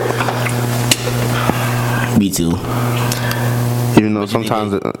 Me too. Even though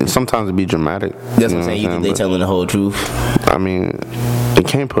sometimes it be dramatic. That's what I'm saying. You think they telling the whole truth? I mean, you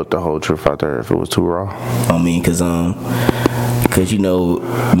can't put the whole truth out there if it was too raw. I mean, cause you know,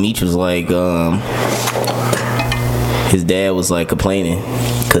 Meech was like, his dad was like complaining,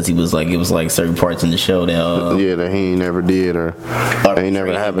 cause he was like, it was like certain parts in the show that that he never did or ain't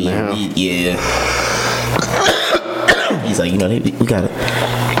never happened to him. Yeah. He's like, you know, you gotta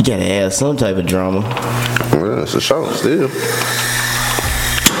have some type of drama. Well, it's a show still.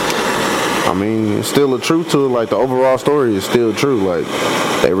 I mean, it's still a truth to it. Like, the overall story is still true. Like,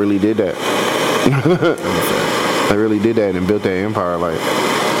 they really did that. They really did that and built that empire. Like,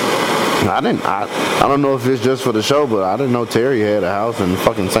 I don't know if it's just for the show, but I didn't know Terry had a house in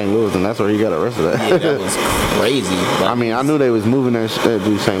fucking St. Louis, and that's where he got arrested at. Yeah, that was crazy. I mean, I knew they was moving that shit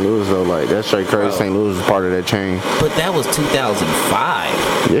to St. Louis, though. Like, that's straight crazy. St. Louis was part of that chain. But that was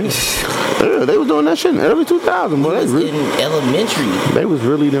 2005. Yeah, they was doing that shit in early 2000. But He was in elementary. They was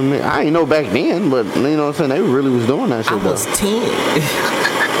really them. I ain't know back then, but you know what I'm saying. They really was doing that shit. I was 10.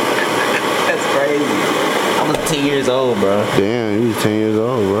 That's crazy. I was 10 years old, bro. Damn, you was 10 years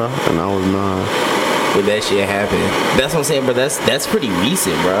old, bro, and I was 9. When that shit happened. That's what I'm saying, bro. That's pretty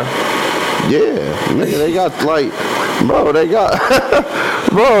recent, bro. Yeah, nigga, they got like, bro, they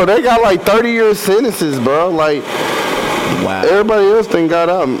got like 30-year sentences, bro. Like, wow. Everybody else then got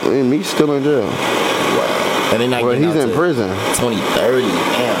out, and he's still in jail. Wow. And they not well, getting he's out in to prison. 2030.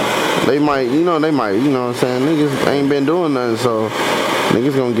 Damn. They might, you know what I'm saying? Niggas ain't been doing nothing, so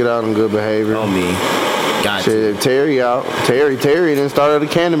niggas gonna get out in good behavior. On me. Got Shit, Terry out. Terry then started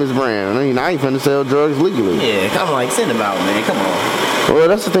a cannabis brand. I mean, I ain't finna sell drugs legally. Yeah, come on, like, send them out, man. Come on. Well,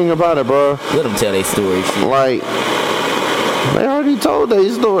 that's the thing about it, bro. Let them tell their story. Shit. Like, they already told their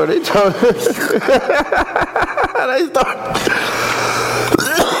story. They told they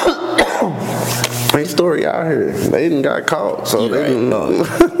they story out here. They didn't got caught, so they didn't know.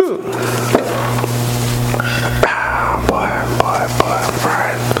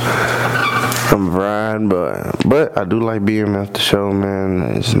 I'm fried, but I do like BMF the show, man.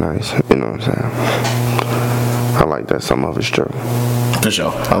 It's nice, you know what I'm saying. I like that some of it's true. For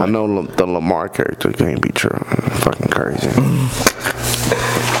sure. I know the Lamar character can't be true. Fucking crazy.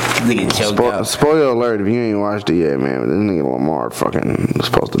 Spoiler alert if you ain't watched it yet, man. This nigga Lamar fucking was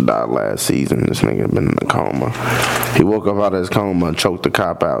supposed to die last season. This nigga been in a coma. He woke up out of his coma, choked the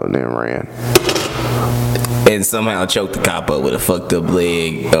cop out, and then ran. And somehow choked the cop up with a fucked up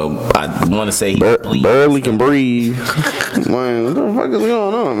leg. I want to say he barely can breathe. Man, what the fuck is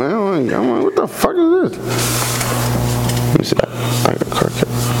going on, man? I'm like, what the fuck is this? Let me see. I got a car cap.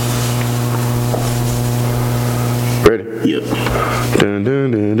 Ready? Yep. Dun,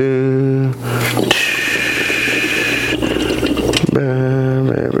 dun, dun, dun. Bam,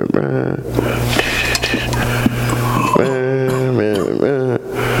 bam, bam. Bam, bam, bam.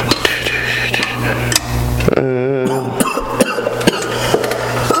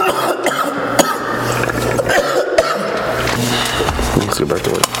 Let's get back to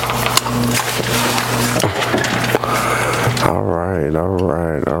work. All right.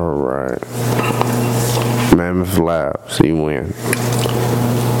 Mammoth Labs, you win.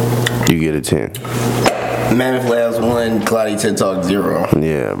 You get a 10. Mammoth Labs 1, Cloudytenttalk 0.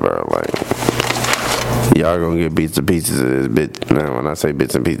 Yeah, bro. Like, y'all gonna get bits and pieces of this bit. Now, when I say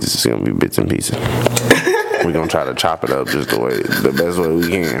bits and pieces, it's gonna be bits and pieces. We're gonna try to chop it up just the best way we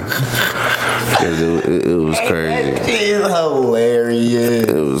can. It was crazy. It's hilarious.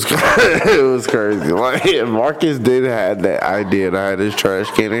 It was crazy. Like, if Marcus did have that idea and I had his trash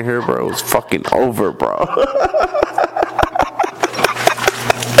can in here, bro, it was fucking over, bro.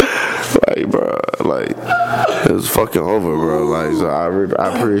 It was fucking over, bro. Like, so I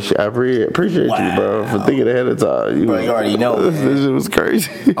appreciate you, bro, for thinking ahead of time. Bro, you already know. This shit was crazy.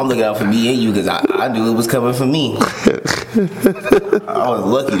 I'm looking out for me and you because I knew it was coming for me. I was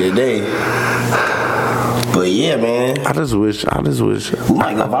lucky today. But yeah, man. I just wish. We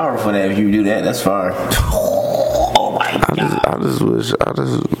might go viral for that if you do that. That's fine. Oh my god. I just wish. I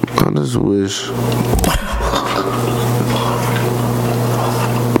just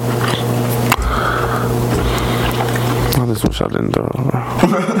wish I didn't do it.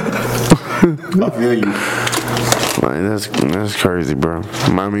 I feel you. Like, that's crazy, bro.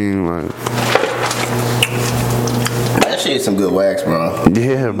 I mean, like, that shit is some good wax, bro.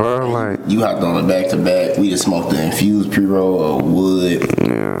 Yeah, bro. Like, you hopped on the back to back. We just smoked the infused pre-roll or wood.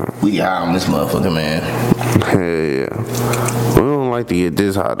 Yeah. We get high on this motherfucker, man. Yeah. We don't like to get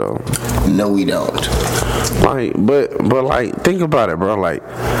this high though. No, we don't. Like, but like, think about it, bro. Like,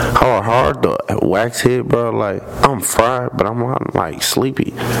 how hard the wax hit, bro. Like, I'm fried, but I'm like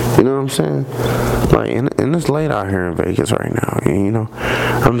sleepy. You know what I'm saying? Like, and it's late out here in Vegas right now. You know,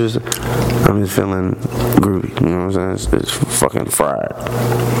 I'm just feeling groovy. You know what I'm saying? It's fucking fried.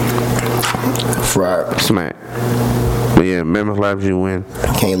 Fried. Smack. But yeah, Mammoth Labs, you win.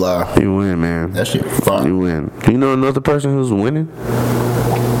 Can't lie. You win, man. That shit fire. You win. You know another person who's winning?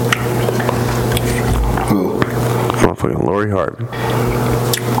 Who? Motherfucking Lori Harvey.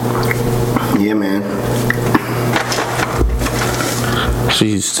 Yeah, man.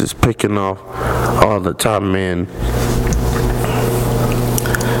 She's just picking off all the top men.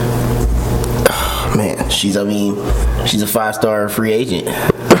 Man, she's a 5-star free agent.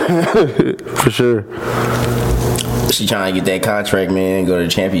 For sure. She trying to get that contract, man, go to the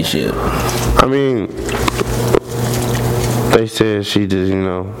championship. I mean, they said she just,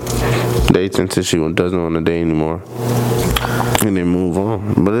 dates until she doesn't want to date anymore. And then move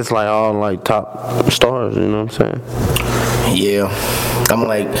on. But it's like all like top stars, you know what I'm saying? Yeah. I'm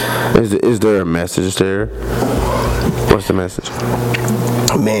like... Is there a message there? What's the message?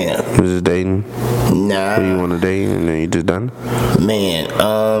 Man. Is it dating? Nah. Who you want to date and then you just done? Man,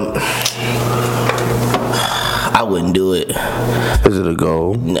 I wouldn't do it. Is it a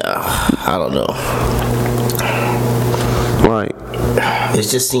goal? Nah, I don't know. Like, it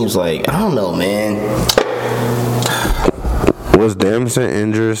just seems like, I don't know, man. Was Damson,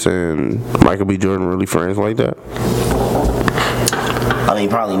 Idris, and Michael B. Jordan really friends like that? I mean,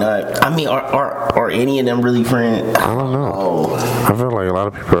 probably not. I mean, are any of them really friends? I don't know. I feel like a lot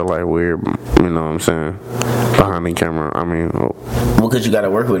of people are like weird, you know what I'm saying? Behind the camera. I mean, well, because you gotta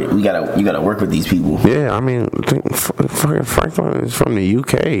work with it. You gotta work with these people. Yeah, I mean, fucking Franklin is from the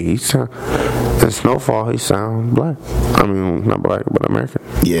UK. In Snowfall, he sounds black. I mean, not black, but American.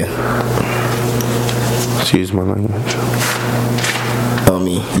 Yeah. Excuse my language.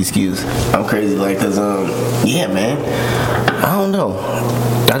 Excuse. I'm crazy, like, cause yeah, man. I don't know.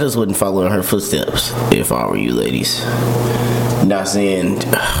 I just wouldn't follow in her footsteps if I were you, ladies. Not saying,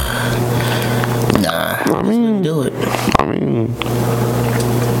 nah. I mean, do it. I mean,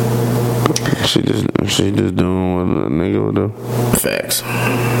 she just doing what a nigga would do. Facts.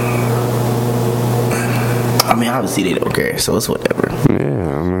 I mean, obviously they don't care, so it's whatever.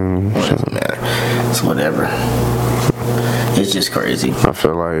 Yeah, I mean, it doesn't matter. It's whatever. It's just crazy. I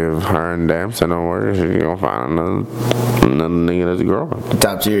feel like if her and Damson don't work, she's gonna find another nigga that's growing.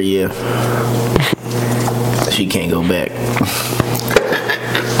 Top tier, yeah. She can't go back.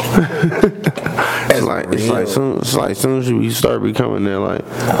 It's like soon as you start becoming there, like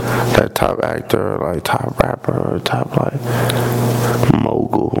that top actor, or like top rapper, or top like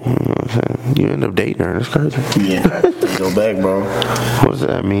mogul. You know what I'm saying? You end up dating her. That's crazy. Yeah, go back, bro. What does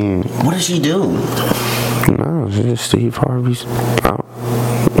that mean? What does she do? No, she's just Steve Harvey's.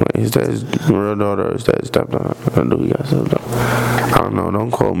 Is that his real daughter or is that his stepdaughter? Or do we got stepdaughter? I don't know. Don't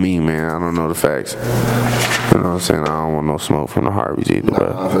quote me, man. I don't know the facts. You know what I'm saying? I don't want no smoke from the Harveys either.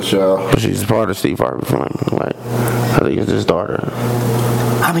 Nah, for sure. But she's part of Steve Harvey's family. Like, I think it's his daughter.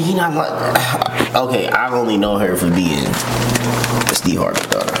 I mean, you're not like... Okay, I only know her for being Steve Harvey's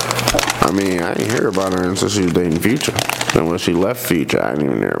daughter. I mean, I didn't hear about her until she was dating Future. And when she left Future, I didn't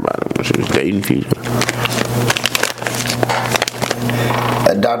even hear about it when she was dating Future.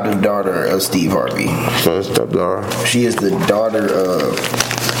 Adoptive daughter of Steve Harvey. So it's stepdaughter. She is the daughter of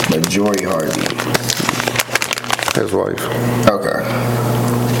Majori Harvey. His wife. Okay.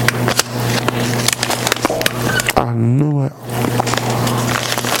 I knew it.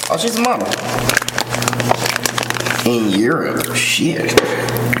 Oh, she's a model. In Europe. Shit.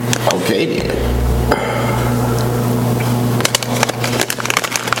 Okay then.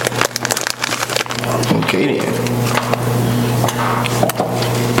 Okay then.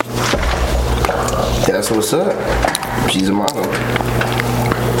 That's what's up. She's a model.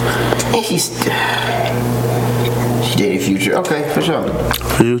 And she dated Future. Okay, for sure.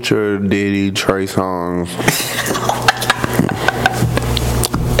 Future, Diddy, Trey Songz.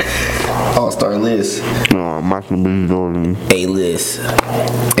 All-star list. No, Michael B. Jordan. A-list.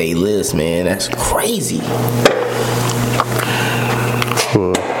 A-list, man. That's crazy.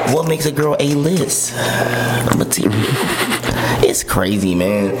 What makes a girl A-list? I'm gonna tell you. It's crazy,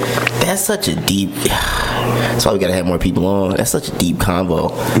 man. That's such a deep... That's why we gotta have more people on. That's such a deep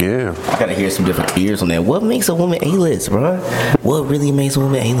convo. Yeah. I gotta hear some different ears on that. What makes a woman A-list, bro? What really makes a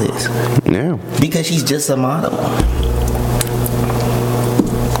woman A-list? Yeah. Because she's just a model.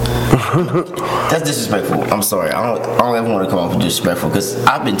 That's disrespectful. I'm sorry. I don't ever want to come off disrespectful because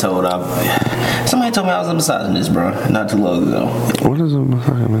I've been told somebody told me I was a misogynist, bro, not too long ago. What is a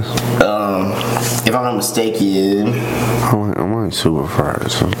misogynist? If I'm not mistaken, I'm like super fried.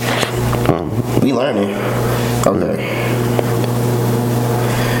 So, we learning. Okay.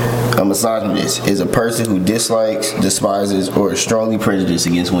 A misogynist is a person who dislikes, despises, or is strongly prejudiced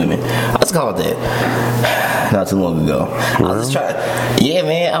against women. I was called that not too long ago. I was just trying. Yeah,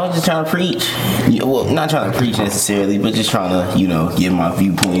 man. I was just trying to preach. Well, not trying to preach necessarily, but just trying to, give my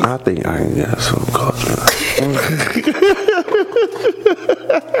viewpoint. I think I can get some culture.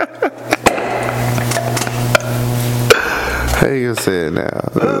 How you gonna say it now?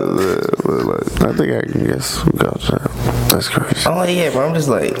 I think I can get some culture. That's crazy. Oh yeah, bro. I'm just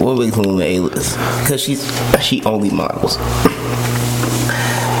like, what makes a woman A-list? Because she only models.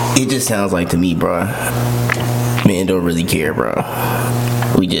 It just sounds like to me, bro. Men don't really care, bro.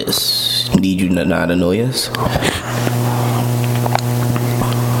 We just Need you to not annoy us?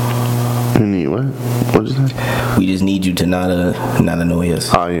 You need what? What'd you say? We just need you to not annoy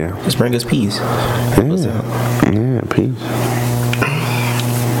us. Oh, yeah. Just bring us peace. Yeah, peace.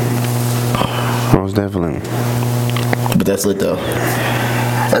 Most definitely. But that's lit though.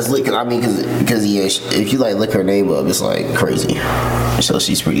 That's lit. I mean, because yeah, if you like look her name up, it's like crazy. So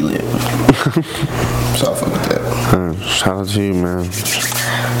she's pretty lit. So I'll fuck with that. Shout out to you, man.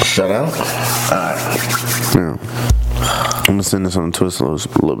 Shout out. All right. Yeah. I'm gonna send this on a twist a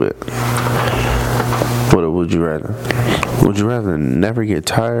little bit. What would you rather? Would you rather never get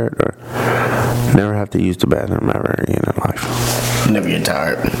tired or never have to use the bathroom ever again in life? Never get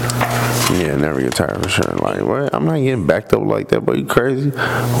tired. Yeah, never get tired for sure. Like, what? I'm not getting backed up like that, but you crazy?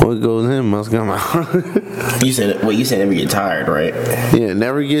 What goes in must come out. You said never get tired, right? Yeah,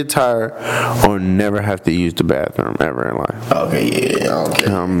 never get tired or never have to use the bathroom ever in life. Okay, yeah,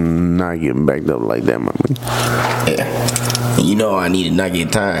 okay. I'm not getting backed up like that, my man. Yeah. You know I need to not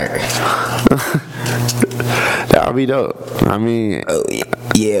get tired. That would be dope. I mean, Oh,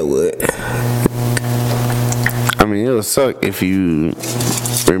 yeah, it would. I mean, it would suck if you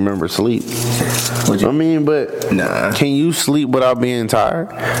remember sleep. I mean, but Nah. can you sleep without being tired?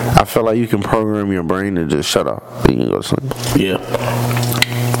 I feel like you can program your brain to just shut off and you can go to sleep.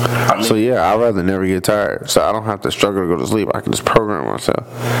 Yeah. So yeah, I'd rather never get tired. So I don't have to struggle to go to sleep. I can just program myself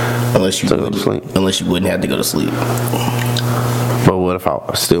Unless you to go to sleep. wouldn't have to go to sleep. But what if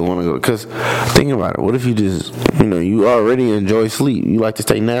I still want to go? Because think about it. What if you just, you already enjoy sleep. You like to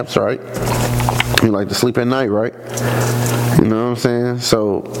take naps, right? You like to sleep at night, right? You know what I'm saying?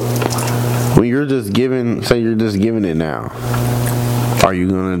 So when you're just giving, say you're just giving it now, are you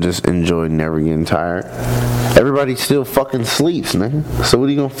going to just enjoy never getting tired? Everybody still fucking sleeps, nigga. So what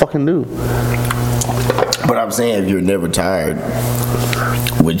are you going to fucking do? But I'm saying if you're never tired,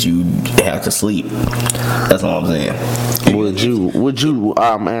 would you have to sleep? That's all I'm saying. Would you,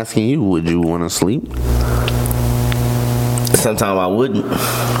 I'm asking you, would you want to sleep? Sometimes I wouldn't.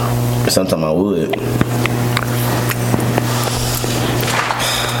 Sometimes I would.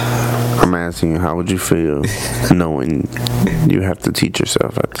 I'm asking you, how would you feel knowing you have to teach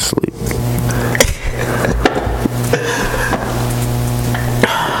yourself how to sleep?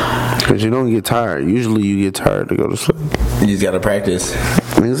 Because you don't get tired. Usually you get tired to go to sleep. You just gotta practice.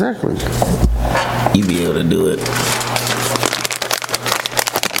 Exactly. You be able to do it.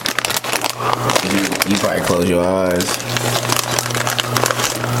 You probably close your eyes.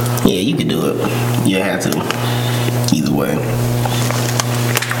 Yeah, you can do it. You have to. Either way.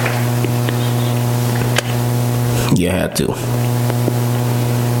 You have to.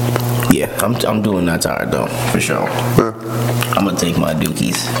 Yeah, I'm doing not tired though, for sure. Huh. I'm gonna take my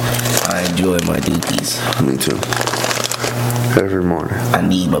dookies. I enjoy my dookies. Me too. Every morning. I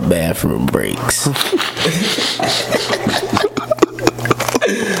need my bathroom breaks.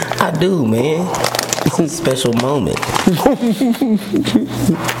 I do, man. It's a special moment.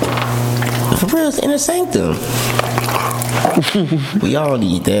 For real, it's inner sanctum. We all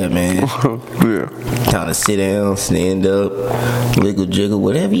need that, man. Yeah. Time to sit down, stand up, wiggle jiggle,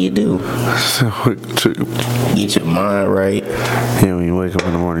 whatever you do. Get your mind right. Yeah, when you wake up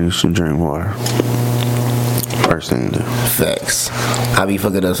in the morning, you should drink water. First thing to do. Facts. I be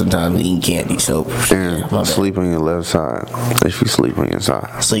fucking up sometimes eating candy, so And sleep on your left side if you sleep on your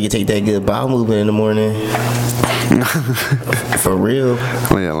side. so you take that good bowel movement in the morning. For real.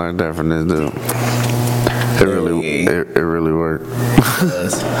 Oh yeah, I learned that from this dude. It really worked.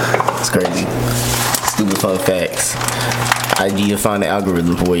 It's crazy. Stupid fun facts. IG will find the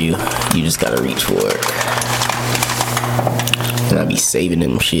algorithm for you. You just gotta reach for it. And I be saving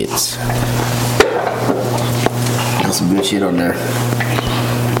them shits. Got some good shit on there.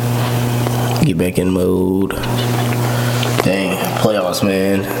 Get back in mode. Dang, playoffs,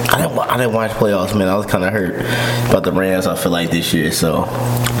 man. I didn't watch playoffs, man. I was kind of hurt about the Rams. I feel like this year, so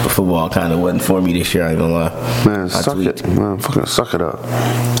football kind of wasn't for me this year. I ain't gonna lie. Man, suck it. Man, fucking suck it up.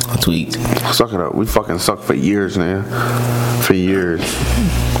 I tweaked. Suck it up. We fucking suck for years, man. For years.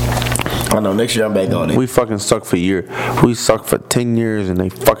 I know. Next year I'm back on it. We fucking suck for years. We suck for 10 years and they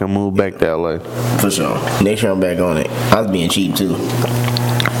fucking moved back to LA. For sure. Next year I'm back on it. I was being cheap too.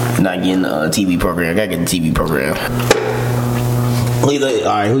 Not getting a TV program. I gotta get the TV program.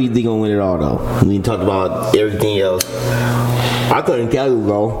 Alright, who you think gonna win it all though? We talked about everything else. I couldn't tell you,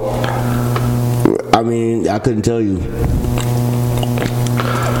 bro. I mean, I couldn't tell you.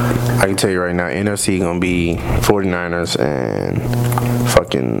 I can tell you right now, NFC gonna be 49ers and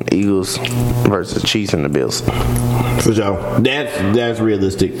fucking Eagles versus Chiefs and the Bills. For sure. That's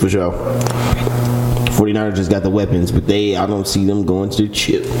realistic, for sure. 49ers just got the weapons, but I don't see them going to the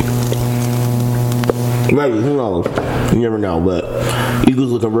chip. Maybe, who knows? You never know, but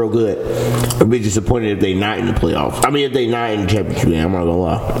Eagles looking real good. I'd be disappointed if they not in the playoffs. I mean, if they not in the championship game, I'm not gonna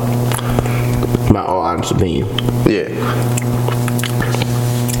lie. My all honest opinion. Yeah.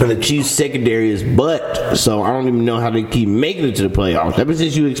 And the Chiefs secondary is butt, so I don't even know how they keep making it to the playoffs. Ever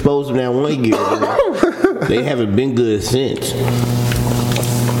since you exposed them that 1 year, they haven't been good since.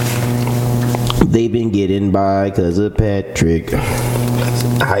 They've been getting by because of Patrick.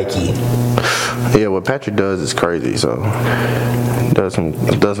 High key. Yeah, what Patrick does is crazy. So does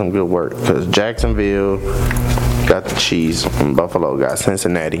some good work. Because Jacksonville got the Chiefs, and Buffalo got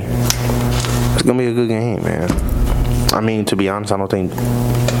Cincinnati. It's gonna be a good game, man. I mean, to be honest, I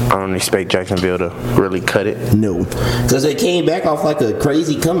don't expect Jacksonville to really cut it. No, because they came back off like a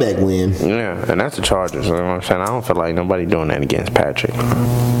crazy comeback win. Yeah, and that's the Chargers. You know what I'm saying? I don't feel like nobody doing that against Patrick.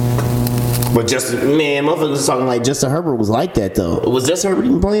 But motherfuckers was talking like Justin Herbert was like that though. Was Justin Herbert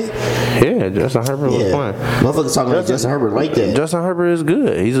even playing? Yeah, Justin Herbert was playing. Motherfuckers talking like Justin Herbert like that. Justin Herbert is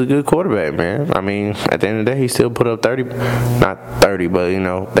good. He's a good quarterback, man. I mean, at the end of the day, he still put up 30, not 30, but you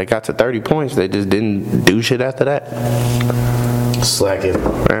know, they got to 30 points. They just didn't do shit after that. Slacking.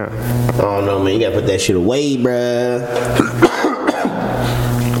 Yeah. I don't know, man. You gotta put that shit away, bruh.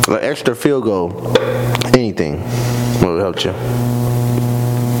 An extra field goal, anything would help you.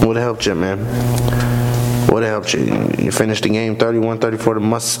 Would have helped you, man. Would have helped you. You finished the game 31-34.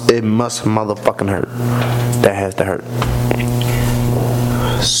 It must motherfucking hurt. That has to hurt.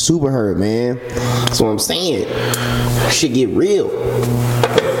 Super hurt, man. That's what I'm saying. Shit get real.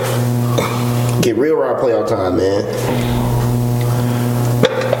 Get real around playoff time, man.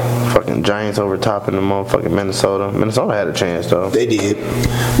 Fucking Giants over top in the motherfucking Minnesota. Minnesota had a chance, though. They did.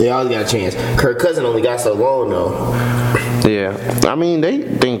 They always got a chance. Kirk Cousins only got so long, though. Yeah. I mean, they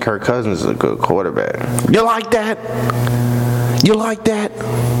think Kirk Cousins is a good quarterback. You like that? You like that?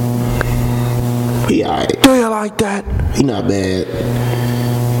 He alright. Do you like that? He not bad.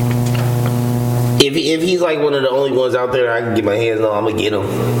 If he's like one of the only ones out there I can get my hands on, I'm gonna get him.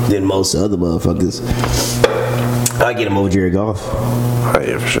 Than most other motherfuckers. I get him over Jared Goff. Oh,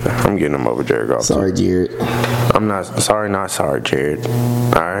 yeah, for sure. I'm getting him over Jared Goff. Sorry, Jared. I'm not sorry, Jared.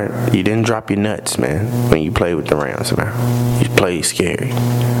 Alright? You didn't drop your nuts, man, when you played with the Rams, man. You played scary.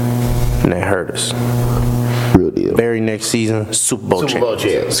 And that hurt us. Real deal. Very next season, Super Bowl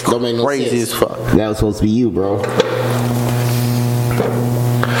champs. Don't make no Crazy sense. as fuck. That was supposed to be you, bro.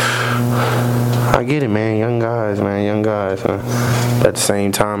 I get it, man. Young guys, man. At the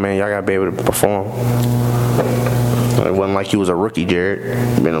same time, man, y'all gotta be able to perform. It wasn't like you was a rookie, Jared.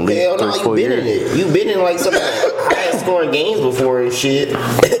 Been in the league Hell no, you been in it. You been in like some of the highest scoring games before and shit.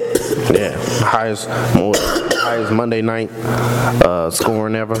 Yeah, highest Monday night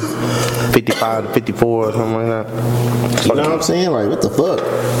scoring ever, 55-54 or something like that. You know what I'm saying? Like, what the fuck?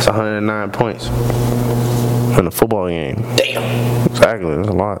 It's 109 points in a football game. Damn. Exactly, that's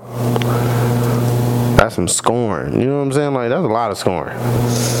a lot. That's some scoring. You know what I'm saying? Like, that's a lot of scoring.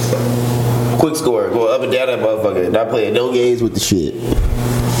 Quick score, go up and down that motherfucker. Not playing no games with the shit.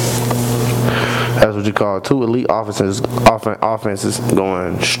 That's what you call two elite offenses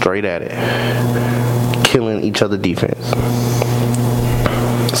going straight at it, killing each other defense.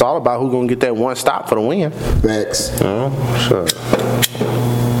 It's all about who's gonna get that one stop for the win. Facts. Sure.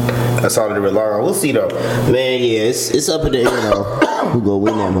 That's all to rely on. We'll see though. Man, yeah, it's up in the air though. Who gonna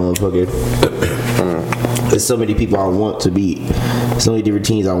win that motherfucker? There's so many people I want to beat. So many different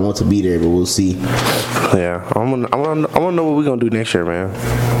teams I want to be there, but we'll see. Yeah, I wanna know what we're gonna do next year, man.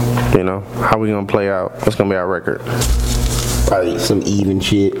 You know, how we gonna play out? What's gonna be our record? Probably some even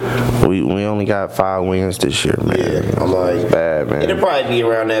shit. We only got 5 wins this year, man. Yeah, I'm like, bad, man. It'll probably be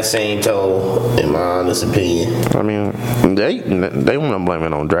around that same total, in my honest opinion. I mean, they want to blame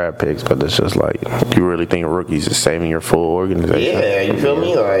it on draft picks, but it's just like, you really think rookies is saving your full organization? Yeah, you feel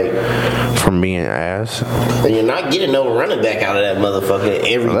me? Like, from being ass. And you're not getting no running back out of that motherfucker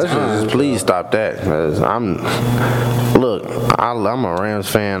every time. Just please stop that. Cause I'm a Rams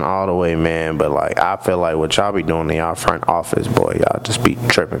fan all the way, man. But like, I feel like what y'all be doing in y'all front office, boy, y'all just be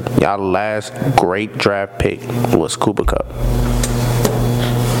tripping. Y'all last great draft pick was Cooper Kupp.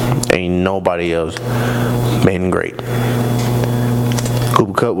 Ain't nobody else been great.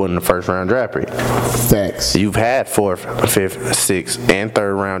 Cooper Kupp wasn't the first round draft pick. Facts. You've had 4th, 5th, 6th, and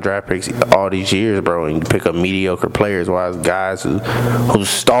 3rd round draft picks all these years, bro, and you pick up mediocre players, while guys whose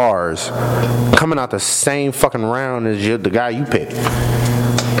stars coming out the same fucking round as the guy you picked.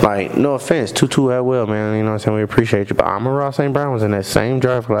 Like, no offense, Tutu had well, man. You know what I'm saying? We appreciate you. But Amon-Ra St. Brown was in that same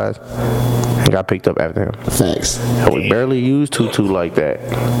draft class and got picked up after him. Facts. And we barely used Tutu like that.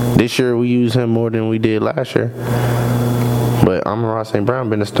 This year we used him more than we did last year. But Amon-Ra St.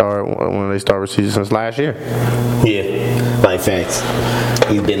 Brown been a star, one of their star receivers since last year. Yeah, like facts.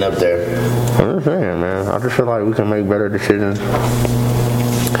 He's been up there. I'm just saying, man. I just feel like we can make better decisions.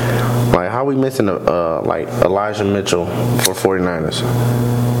 Like, how we missing like Elijah Mitchell for 49ers?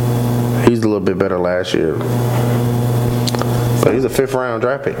 He's a little bit better last year. But he's a 5th round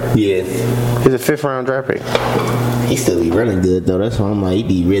draft pick. Yeah. He's a 5th round draft pick. He still be running good though. That's why I'm like, he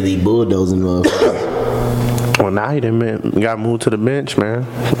be really bulldozing motherfuckers. Well, now he got moved to the bench, man.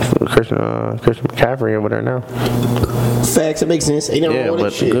 Christian McCaffrey over there now. Facts, it makes sense. Ain't no wrong with but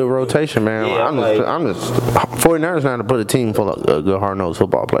that shit. good rotation, man. Yeah, I'm just 49ers now to put a team full of good hard-nosed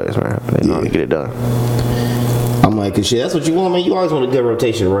football players, man. They know how to get it done. I'm like, cause shit, that's what you want, man. You always want a good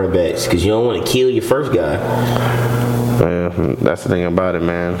rotation of running backs, cause you don't want to kill your first guy. Yeah, that's the thing about it,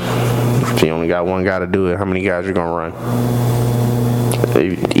 man. If you only got one guy to do it, how many guys you gonna run?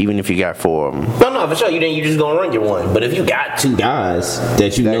 Even if you got 4 of them. No, for sure. You just gonna run your one. But if you got 2 guys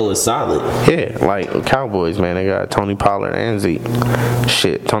that you know is solid. Yeah, like Cowboys, man. They got Tony Pollard and Zeke.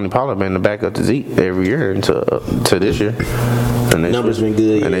 Shit, Tony Pollard been the backup to Zeke every year until this year. And Numbers been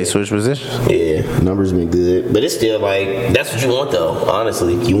good. And they switched positions. Yeah, numbers been good. But it's still like, that's what you want though,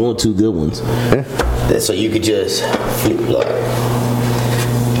 honestly. You want 2 good ones. Yeah. So you could just flip like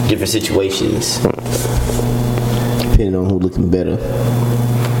different situations. Depending on who looking better.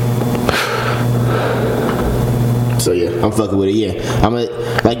 So yeah, I'm fucking with it. Yeah,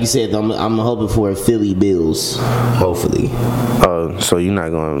 like you said, I'm hoping for a Philly Bills. Hopefully. So you're not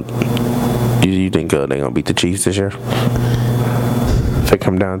going? You think they gonna beat the Chiefs this year? If it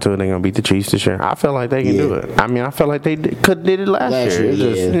come down to it, they gonna beat the Chiefs this year. I feel like they can do it. I mean, I feel like they did it last year. It's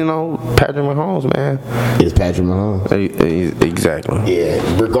just Patrick Mahomes, man. It's Patrick Mahomes. Exactly.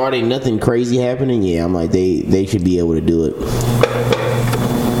 Yeah. Regarding nothing crazy happening, yeah, I'm like they should be able to do it.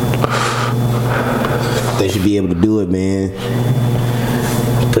 They should be able to do it, man.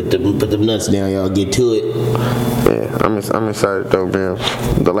 Put them nuts down, y'all. Get to it. Yeah, I'm excited though, man.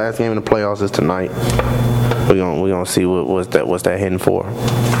 The last game in the playoffs is tonight. We gonna see what's that heading for.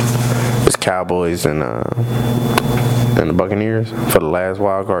 It's Cowboys and the Buccaneers for the last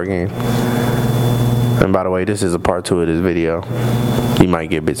wild card game. And by the way, this is a part 2 of this video. You might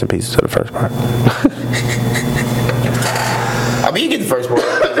get bits and pieces of the first part. I mean, you get the first part.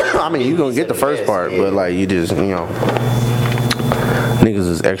 I mean, you gonna get the first part, but like you just niggas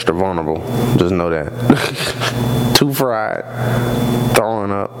is extra vulnerable. Just know that. Too fried,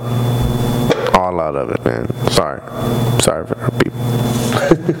 throwing up, all out of it, man. Sorry for our people.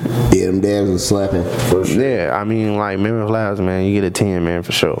 Yeah, them dabs are slapping for sure. Yeah, I mean, like Mammoth Labs, man, you get a 10, man,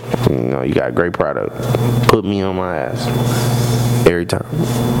 for sure. You got a great product. Put me on my ass every time.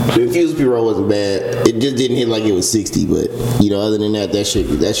 The Infused P-Roll wasn't bad. It just didn't hit like it was 60, but other than that shit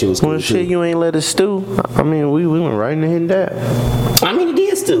was cool. Well, shit, you ain't let us stew. I mean, we went right in the hidden dab. I mean, it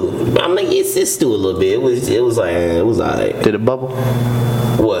did stew. I'm like, it stew a little bit. It was alright. Did it bubble?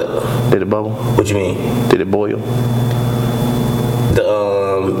 What? Did it bubble? What you mean? Did it boil?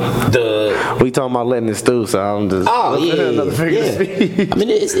 We talking about letting it stew, so I'm just another figure to speak. I mean,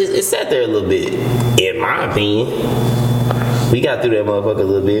 it sat there a little bit, in my opinion. We got through that motherfucker a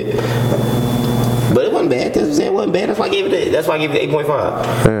little bit, but it wasn't bad. It wasn't bad. That's why I gave it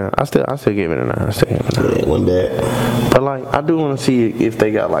 8.5. Yeah, I still give it a 9. Yeah, it wasn't bad. But like, I do want to see if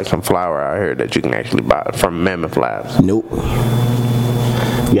they got like some flour out here that you can actually buy from Mammoth Labs. Nope.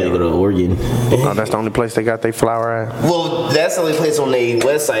 You gotta go to Oregon. Oh, that's the only place they got their flour at? Well, that's the only place on their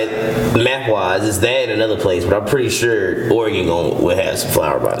website, map-wise. It's that and another place, but I'm pretty sure Oregon will have some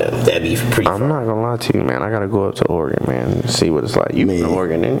flour by them. That'd be pretty I'm not gonna lie to you, man. I gotta go up to Oregon, man, and see what it's like. You in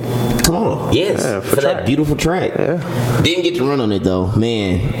Oregon, ain't you? Come on. Yes. Yeah, for that beautiful track. Yeah. Didn't get to run on it, though.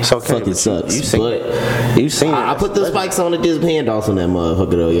 Man, it's okay, fucking sucks. You seen it. I put the spikes on the disc handoffs on that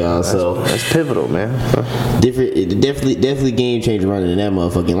motherfucker, though, y'all. That's pivotal, man. Definitely game changer running in that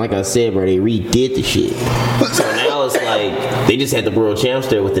motherfucker. And like I said, bro, they redid the shit. So now it's like they just had the world champs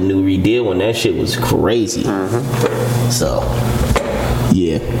there with the new redid one. That shit was crazy. So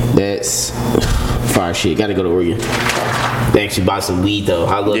yeah, that's fire shit. Gotta go to Oregon. They actually buy some weed though.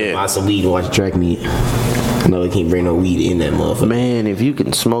 I love to buy some weed and watch the track meet. I know they can't bring no weed in that motherfucker. Man, if you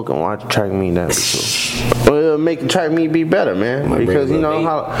can smoke and watch the track meet, that'd be cool. Well, make the track meet be better, man. Because you know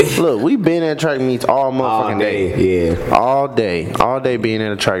how. Look, we been at track meets all motherfucking day. Yeah. All day being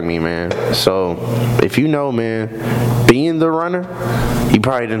at a track meet, man. So if you know, man, being the runner, you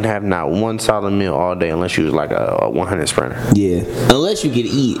probably didn't have not one solid meal all day unless you was like a 100 sprinter. Yeah. Unless you could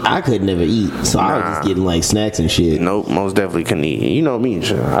eat. I could never eat, so I was just getting like snacks and shit. Nope, most definitely couldn't eat. You know me,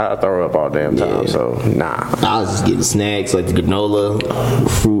 I throw up all damn time, so nah. I was just getting snacks like the granola,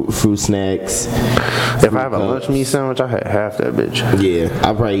 fruit snacks. If I have a lunch meat sandwich, I had half that bitch. Yeah,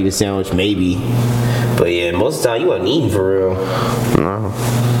 I'll probably eat a sandwich maybe. But yeah, most of the time you wasn't eating for real. No.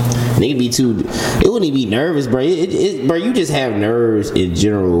 Nigga be too. It wouldn't even be nervous, bro. Bro, you just have nerves in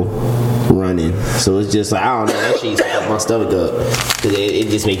general running. So it's just like, I don't know. That shit used to fuck my stomach up. Cause it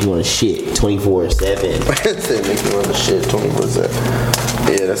just make you want to shit 24/7. It make you want to shit 24/7.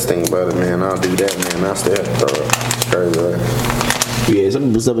 Yeah, that's the thing about it, man. I'll do that, man. I still have to throw up. It's crazy, right? Yeah, some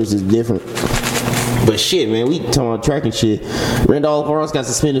people's stuff is just different. But shit, man, we talking about track and shit. Randolph Ross got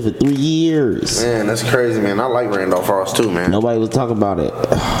suspended for 3 years. Man, that's crazy, man. I like Randolph Ross too, man. Nobody was talking about it.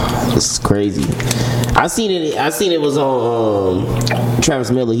 This is crazy. I seen it was on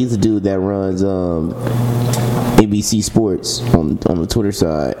Travis Miller. He's the dude that runs NBC Sports on the Twitter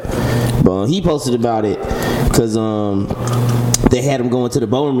side. But he posted about it because they had him going to the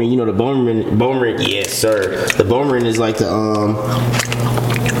Bowman. You know the Bowman. Yes, sir. The Bowman is like the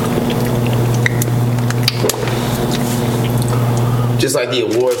just like the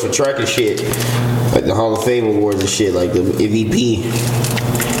awards for track and shit, like the Hall of Fame awards and shit, like the MVP.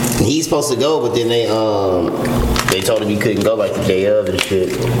 He's supposed to go, but then they told him he couldn't go like the day of and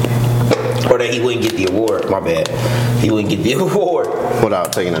shit, or that he wouldn't get the award. My bad, he wouldn't get the award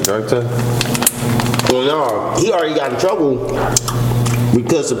without taking a drug test. Well, no, he already got in trouble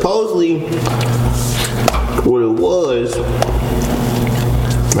because supposedly what it was.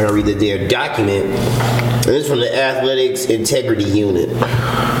 I gotta read the damn document. And this is from the Athletics Integrity Unit.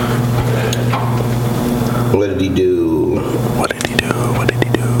 What did he do?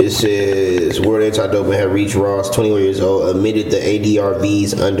 It says World Anti-Doping had reached Ross, 21 years old, admitted the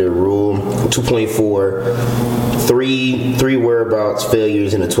ADRVs under Rule 2.4, three whereabouts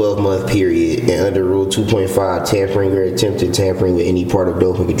failures in a 12-month period, and under Rule 2.5, tampering or attempted tampering with any part of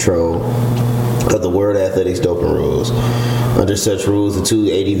doping control of the World Athletics doping rules. Under such rules, the two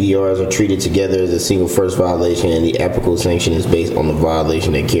ADVRs are treated together as a single first violation, and the applicable sanction is based on the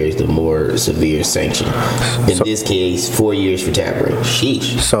violation that carries the more severe sanction. In this case, 4 years for tampering.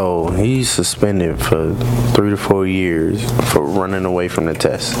 Sheesh. So he's suspended for 3 to 4 years for running away from the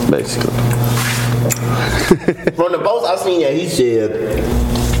test, basically. From the post I seen that he said,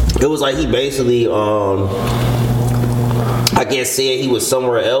 it was like he basically, I guess said he was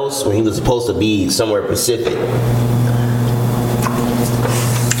somewhere else when he was supposed to be somewhere Pacific.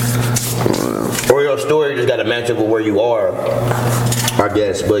 Or your story just got to match up with where you are, I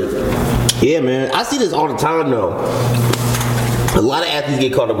guess. But yeah, man, I see this all the time though. A lot of athletes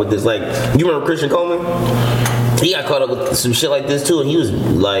get caught up with this. Like, you remember Christian Coleman? He got caught up with some shit like this too, and he was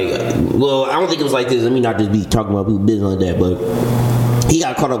like, well, I don't think it was like this. Let me not just be talking about people business like that, but he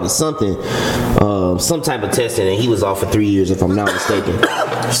got caught up with something, some type of testing, and he was off for 3 years, if I'm not mistaken.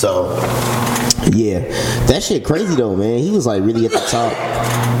 So, yeah, that shit crazy though, man. He was like really at the top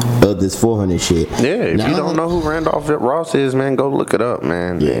of this 400 shit. Yeah, if you don't know who Randolph Ross is, man, go look it up,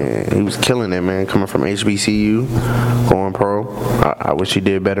 man. Yeah, he was killing it, man. Coming from HBCU, going pro. I wish he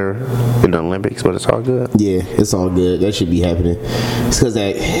did better in the Olympics, but it's all good. Yeah, it's all good. That should be happening. It's because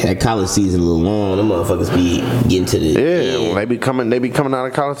that college season a little long. Them motherfuckers be getting to the well, they be coming out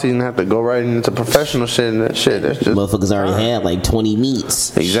of college season and have to go right into professional shit, and that shit. That's just motherfuckers already had like 20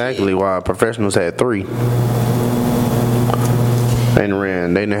 meets. Exactly, while professionals had 3. They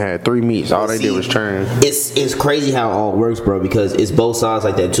done had 3 meets. All they did was train. It's crazy how it all works, bro, because it's both sides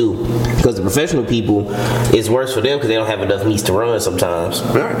like that too. Because the professional people, it's worse for them because they don't have enough meets to run sometimes.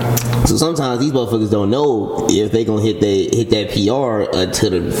 Right. So sometimes these motherfuckers don't know if they gonna hit that PR to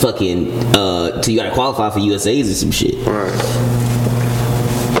the fucking till you gotta qualify for USA's or some shit. Right.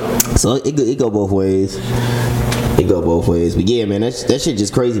 So it go both ways. It go both ways. But yeah, man, that shit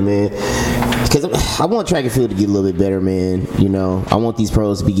just crazy, man. Because I want track and field to get a little bit better, man. You know, I want these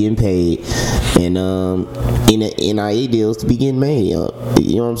pros to be getting paid, and NIA deals to be getting made. You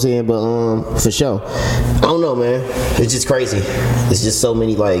know what I'm saying? But for sure, I don't know, man. It's just crazy. It's just so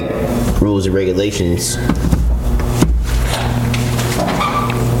many like rules and regulations.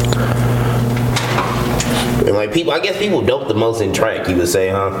 And like people, I guess people dope the most in track. You would say,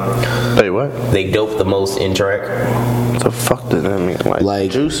 huh? They what? They dope the most in track. What the fuck does that mean?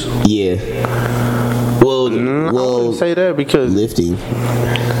 Like juice? Yeah. Well, I wouldn't say that because lifting.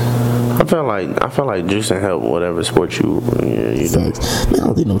 I feel like juicing help whatever sport you do. Facts. Man, I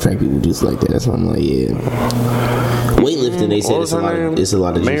don't think no track people juice like that. That's why I'm like, yeah. Weightlifting, they said it's a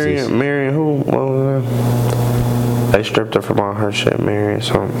lot of juices. Marion who? What was that? They stripped her from all her shit, Marion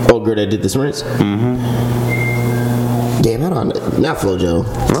something. Oh, girl that did the sprints? Mm-hmm. Damn, I don't. Not FloJo.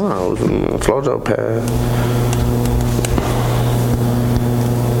 No, it was FloJo pad.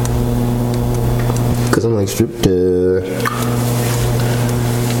 Cause I'm like stripped.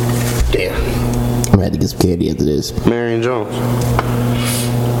 Damn. I'm gonna have to get some candy after this. Marion Jones.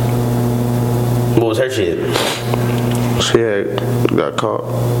 What was her shit? She got caught.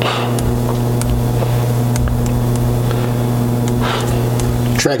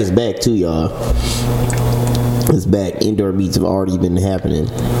 Track is back too, y'all. It's back. Indoor meets have already been happening,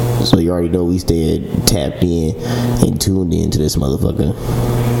 so you already know we stayed tapped in and tuned in to this motherfucker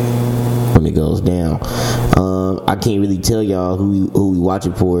when it goes down. I can't really tell y'all who we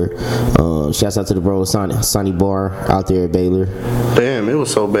watching for. Shouts out to the bro Sonny Barr out there at Baylor. Damn, it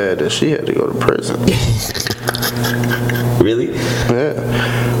was so bad that she had to go to prison. Really? Yeah.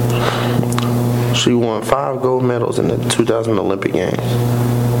 She won 5 gold medals in the 2000 Olympic Games.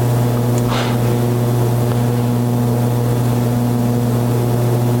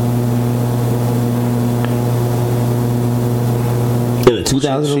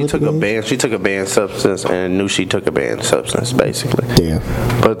 She took a banned substance and knew she took a banned substance, basically. Damn.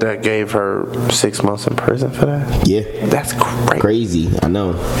 But that gave her 6 months in prison for that. Yeah. That's crazy. I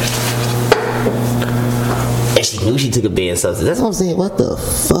know. And she knew she took a banned substance. That's what I'm saying. What the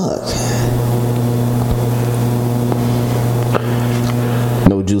fuck?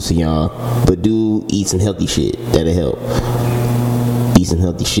 No juicing, y'all. But do eat some healthy shit. That'll help. Eat some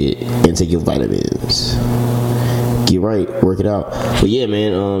healthy shit and take your vitamins. Get right, work it out. But yeah,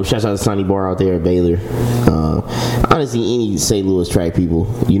 man, shout out to Sonny Barr out there at Baylor. Honestly, any St. Louis track people,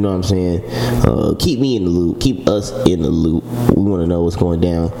 you know what I'm saying? Keep me in the loop. Keep us in the loop. We want to know what's going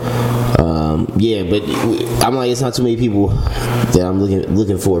down. Yeah, but I'm like, it's not too many people that I'm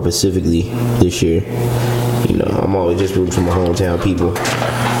looking for specifically this year. You know, I'm always just rooting for my hometown people.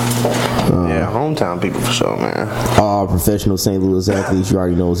 Yeah, hometown people for sure, man. All professional St. Louis athletes, you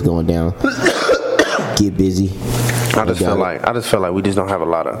already know what's going down. Get busy. I just feel like we just don't have a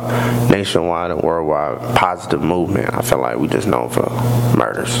lot of nationwide and worldwide positive movement. I feel like we just known for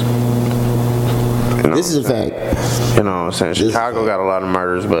murders. You know this is a fact. You know what I'm saying? Chicago got a lot of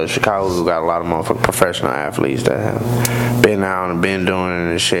murders, but Chicago's got a lot of motherfucking professional athletes that have been out and been doing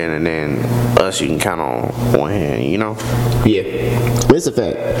it and shit, and then us, you can count on one hand, you know? Yeah. It's a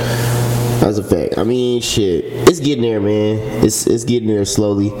fact. That's a fact. I mean, shit. It's getting there, man. It's getting there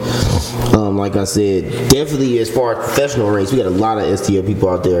slowly. Like I said, definitely as far as professional ranks, we got a lot of STL people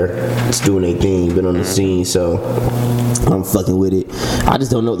out there that's doing their thing, been on the scene, so I'm fucking with it. I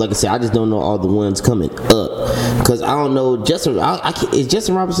just don't know, like I said, I just don't know all the ones coming up. Because I don't know, Justin, is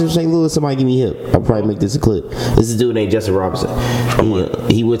Justin Robinson from St. Louis? Somebody give me hip. I'll probably make this a clip. This is a dude named Justin Robinson.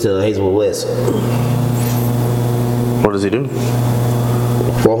 He went to Hazelwood West. What does he do?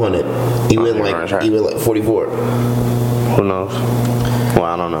 400. He went like 44. Who knows? Well,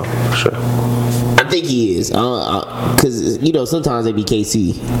 I don't know for sure. I think he is. Cause you know sometimes they be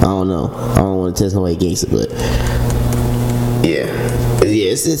KC. I don't know. I don't want to test nobody against it, but yeah.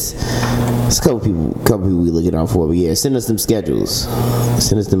 It's a couple people we looking out for. But yeah, send us them schedules.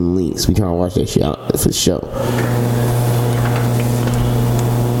 Send us them links. We trying to watch that shit out for the show.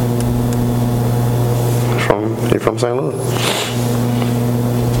 From St. Louis.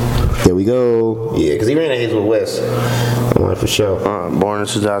 There we go. Yeah, because he ran at Hazelwood West. I'm like, for sure. Born in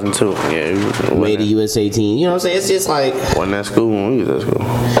 2002. Yeah, made the USA team. You know what I'm saying? It's just like. Wasn't at school when we was at school.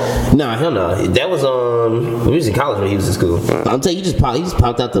 Nah, hell no. That was we was in college when he was in school. I'm telling you, he just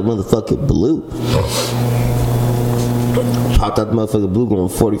popped out the motherfucking blue. Popped out the motherfucking blue going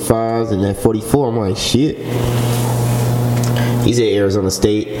 45s and then 44. I'm like, shit. He's at Arizona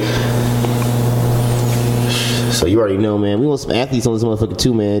State. So you already know, man. We want some athletes on this motherfucker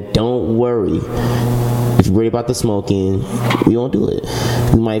too, man. Don't worry. If you're worried about the smoking, we won't do it.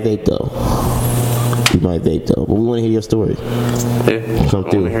 We might vape though. But we want to hear your story. Yeah, come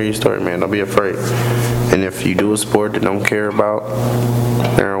through. I want to hear your story, man. Don't be afraid. And if you do a sport that don't care about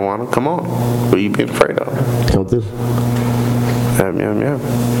marijuana, come on. What are you being afraid of? Come through. Yeah.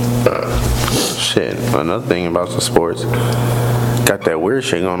 Shit, another thing about the sports, got that weird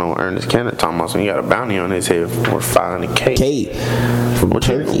shit going on with Ernest Kenneth talking about some, he got a bounty on his head for 500K. From What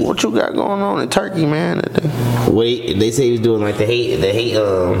Turkey. what you got going on in Turkey, man? Wait, they say he was doing like the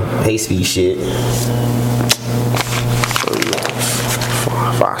hate speech shit.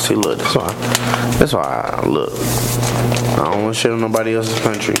 See, look, that's why I look. I don't want to shit on nobody else's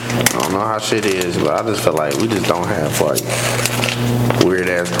country. I don't know how shit is, but I just feel like we just don't have like weird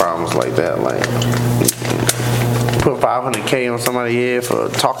ass problems like that. Like put 500K on somebody's head for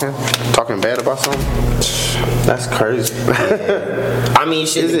talking bad about something. That's crazy. I mean,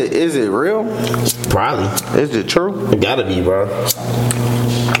 shit. Is it real? Probably. Is it true? It gotta be, bro.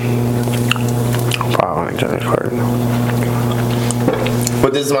 500K is crazy.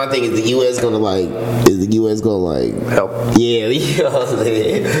 But this is my thing: is the U.S. gonna Help? Yeah, you know what I'm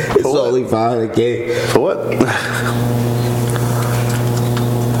saying? It's For what? only 500K. For what?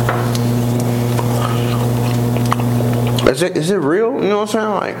 Is it real? You know what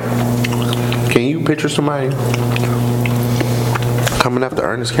I'm saying? Like, can you picture somebody coming after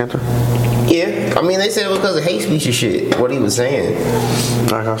Ernest Cantor? Yeah, I mean they said it was because of hate speech and shit. What he was saying.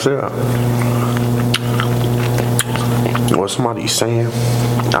 Like I said, what somebody's saying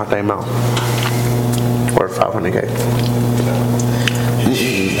out their mouth worth 500K.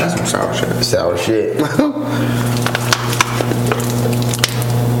 That's some sour shit. Sour shit.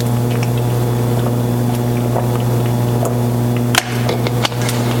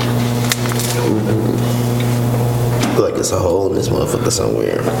 Feel like it's a hole in this motherfucker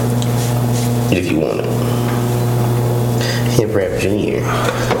somewhere. If you want it. Hip Rap Junior.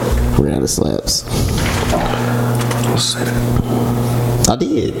 Ran out of slaps. I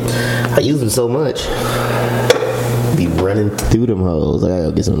did. I use them so much. Be running through them hoes. I gotta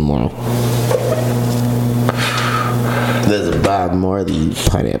go get some tomorrow. There's a Bob Marley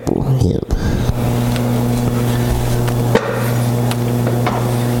pineapple hemp.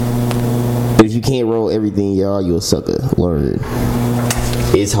 But if you can't roll everything, y'all, you're a sucker. Learn.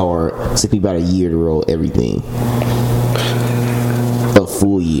 It's hard. It took me about a year to roll everything. A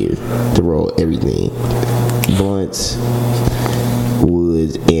full year to roll everything. Blunts,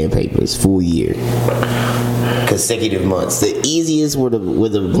 woods, and papers. Full year. Consecutive months. The easiest were the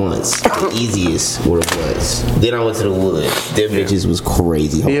blunts. The easiest were the blunts. Then I went to the wood. Them bitches was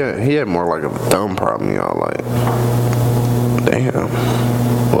crazy hard. Yeah, he had more like a thumb problem, y'all. Like, damn.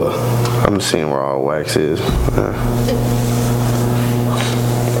 Well, I'm just seeing where all wax is.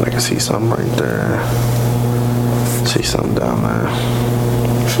 I can see something right there. See something down there.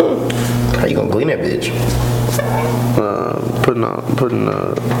 How you gonna clean that bitch? Putting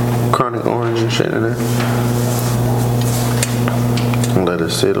chronic orange and shit in there. Let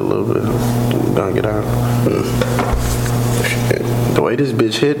it sit a little bit. Gonna get out. Shit. The way this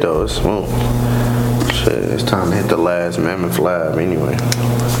bitch hit though, it's smooth. Shit, it's time to hit the last Mammoth Lab anyway.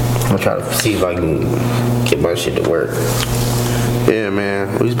 I'm gonna try to see if I can get my shit to work. Yeah,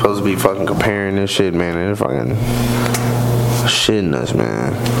 man. We supposed to be fucking comparing this shit, man. And it's fucking shitting us,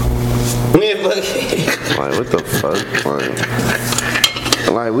 man. Like, what the fuck?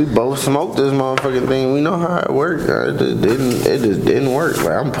 Like, we both smoked this motherfucking thing. We know how it worked. It just didn't work.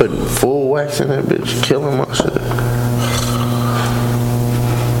 Like, I'm putting full wax in that bitch, killing my shit.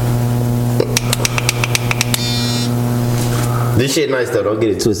 This shit nice though, don't get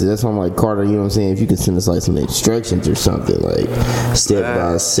it twisted. That's why I'm like, Carter, you know what I'm saying? If you could send us like some instructions or something, like step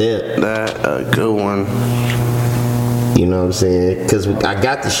by step. That a good one. You know what I'm saying? Because I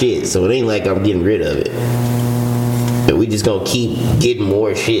got the shit, so it ain't like I'm getting rid of it. But we just gonna keep getting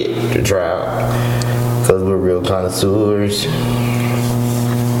more shit to try out. Because we're real connoisseurs.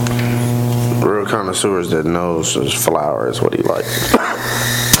 Real connoisseurs that knows his flower is what he likes.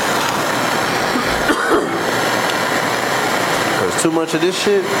 Cause too much of this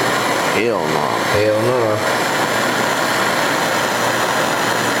shit, hell no. Hell no.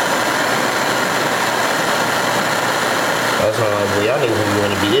 That's why I'm like, well, y'all niggas really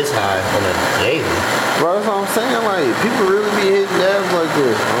want to be this high on a daily. Bro, that's what I'm saying. Like, people really be hitting dabs like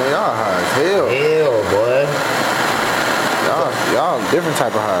this. Man, y'all high as hell. Hell, boy. Y'all different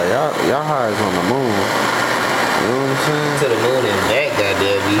type of high. Y'all high is on the moon. You know what I'm saying? To the moon and back,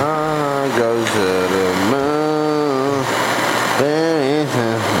 goddamn me. I go to the moon.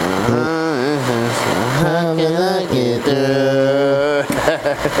 How can I get there?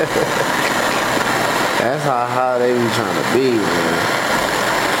 That's how high they be trying to be, man.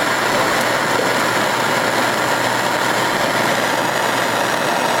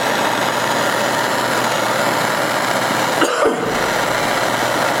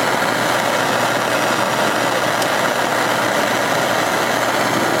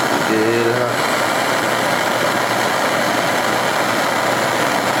 get out.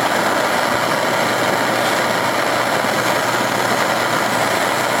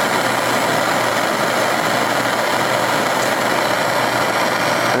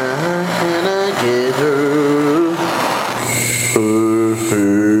 Can I get through?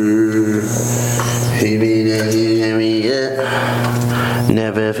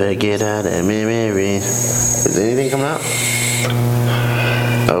 Never forget how to memory. Is anything coming out?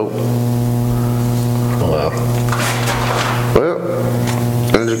 Oh. Wow. Well,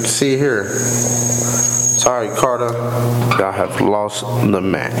 as you can see here, sorry Carter, y'all have lost the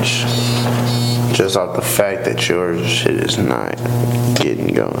match. Just off the fact that your shit is not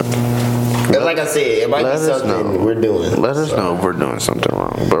getting going. And like I said, it might be something we're doing. Let us know if we're doing something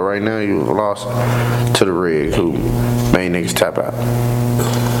wrong. But right now you've lost to the rig who made niggas tap out.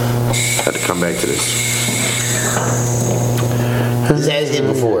 Had to come back to this. This has hit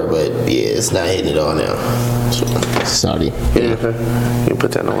before, but yeah, it's not hitting it all now. Sorry. Yeah. You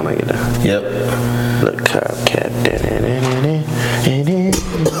put that on when I get there. Yep. Look, cap.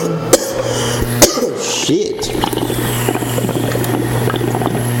 Shit.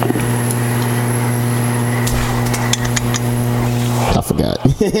 I forgot.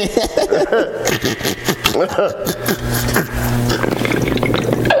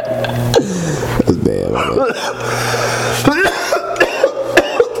 That's bad.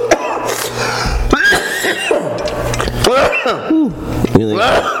 Really,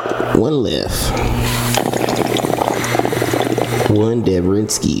 one left. One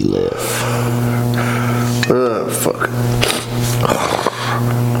Dabrinski left. Fuck.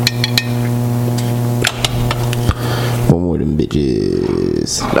 One more of them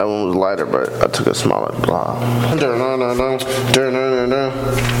bitches. That one was lighter, but I took a smaller block.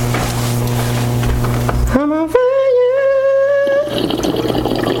 I'm on fire.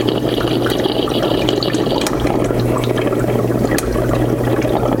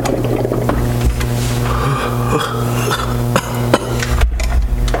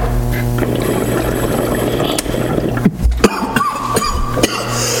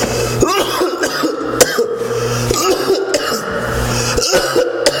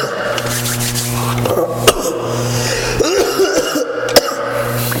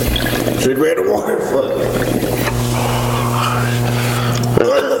 Should ran the water. Fuck.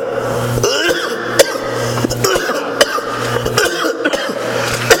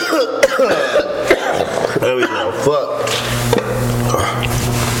 There we go. Fuck.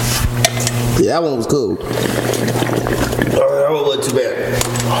 Yeah, that one was cool. That one wasn't too bad.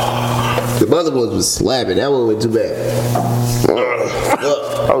 The other ones was slapping. That one wasn't too bad.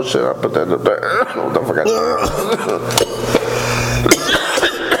 Oh shit, I put that up there. What the fuck I did?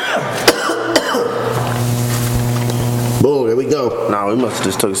 Boom, there we go. Nah, we must have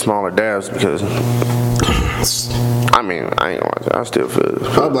just took smaller dabs because I mean, I ain't gonna lie, I still feel it.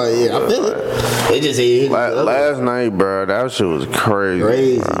 I'm like, yeah, I feel it. It just hit. Last night, bro, that shit was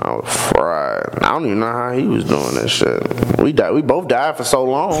crazy. Bro. I was fried. I don't even know how he was doing that shit. We both died for so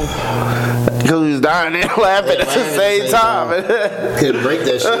long because we was dying and laughing at the same time. Couldn't break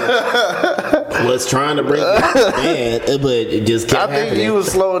that shit. Was trying to break it, but it just kept happening. I think you was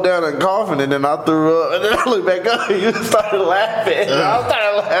slowing down and coughing, and then I threw up, and then I looked back up, and you started laughing. I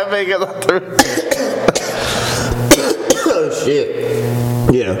started laughing because I threw up. Oh shit.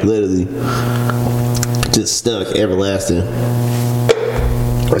 Yeah, literally. Just stuck, everlasting.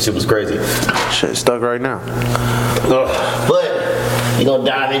 That shit was crazy. Shit stuck right now. But you gonna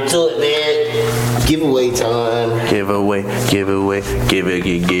dive into it, man. Giveaway time. Give away.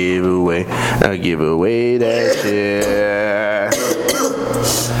 I'll give away that shit.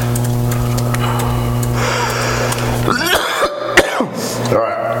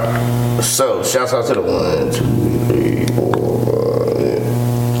 Alright. So, shouts out to the 1, 2, 3, 4.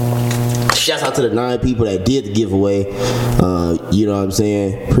 Shouts out to the 9 people that did the giveaway. You know what I'm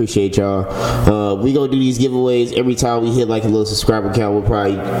saying? Appreciate y'all. We gonna do these giveaways every time we hit like a little subscriber count. We'll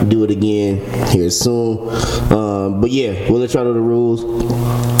probably do it again here soon. But yeah, we'll let y'all know the rules.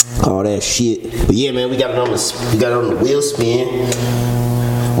 All that shit. But yeah, man, we got it on the wheel spin.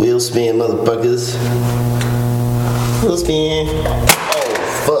 Wheel spin, motherfuckers. Wheel spin. Oh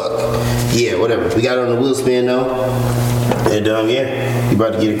fuck. Yeah, whatever. We got it on the wheel spin though. And yeah, you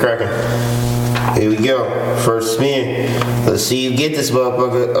about to get it cracking. Here we go. First spin. Let's see you get this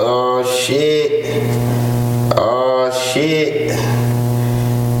motherfucker. Oh shit. Oh shit.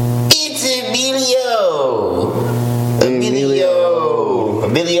 It's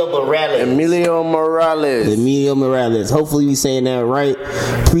Emilio Morales. Hopefully we saying that right.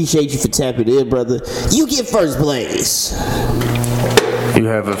 Appreciate you for tapping in, brother. You get first place. You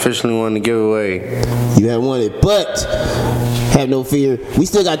have officially won the giveaway. You have won it, but have no fear. We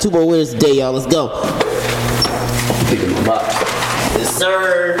still got 2 more winners today, y'all. Let's go. Pick up my box. Yes,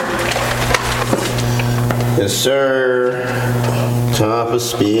 sir. Yes, sir. Time for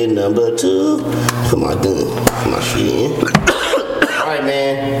spin number 2. Come on, put my shit in. Alright,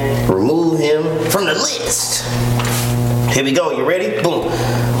 man. Remove him from the list. Here we go. You ready? Boom.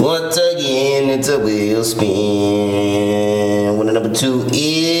 Once again, it's a wheel spin. Winner number 2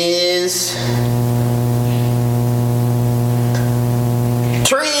 is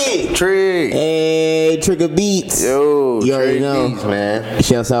Trig. Hey, Trigger Beats. Yo, you already know, Beats, man.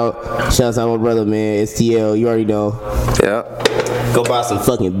 Shouts out my brother, man. STL. You already know. Yeah. Go buy some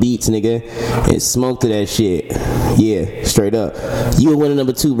fucking beats, nigga, and smoke to that shit. Yeah, straight up. You a winner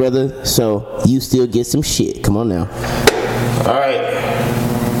number 2, brother. So you still get some shit. Come on now. All right.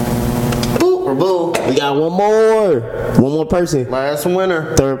 Boo. We got one more person. Last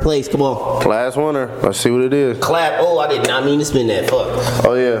winner. 3rd place. Come on. Last winner. Let's see what it is. Clap. Oh, I did not mean to spin that. Fuck.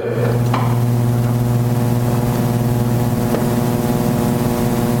 Oh yeah.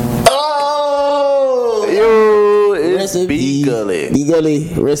 Oh. Yo, it's Rest in B peace. Gully. B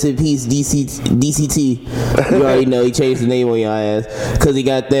Gully. Rest in peace, DCT. You already know he changed the name on your ass because he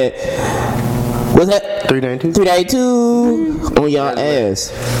got that. What's that? 392. 392 on y'all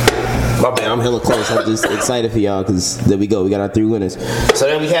ass. My bad, I'm hella close. I'm just excited for y'all because there we go. We got our 3 winners. So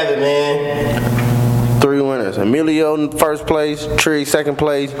there we have it, man. 3 winners. Emilio in 1st place, Tree 2nd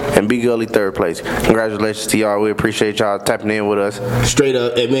place, and B Gully 3rd place. Congratulations to y'all. We appreciate y'all tapping in with us. Straight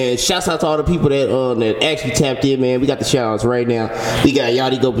up, and man, shouts out to all the people that actually tapped in, man. We got the shout outs right now. We got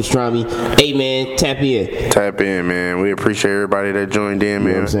Yachty Go Pastrami. Hey man, tap in. Tap in, man. We appreciate everybody that joined in,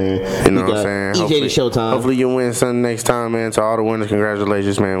 man. You know what I'm saying? You know what I'm saying? EJ to Showtime. Hopefully you win something next time, man. To all the winners,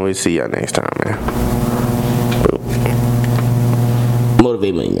 congratulations, man. We'll see y'all next time, man.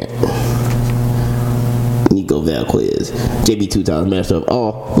 Motivate money, man. Nico Valquez, JB 2 times master of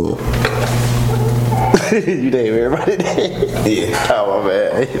all. Boom. You name everybody there? Yeah. Oh, my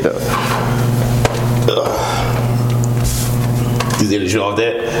bad. You know. You gonna show off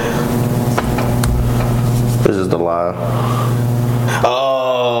that? This is the live.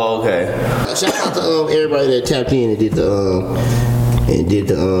 Oh, okay. Shout out to everybody that tapped in and did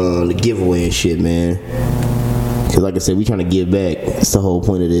the giveaway and shit, man. Cause like I said, we trying to give back. That's the whole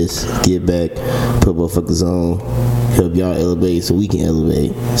point of this. Give back, put motherfuckers on, help y'all elevate so we can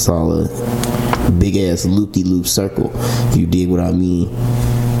elevate. It's all a big ass loop-de-loop circle, if you dig what I mean.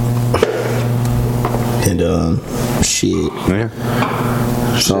 And shit. Yeah.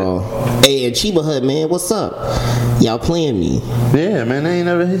 So, hey, and Chiba Hut, man, what's up? Y'all playing me? Yeah, man, they ain't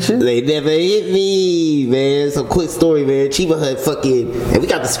never hit you. They never hit me, man. Some quick story, man. Chiba Hut fucking, and we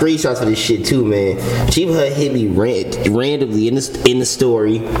got the screenshots for this shit too, man. Chiba Hut hit me randomly in the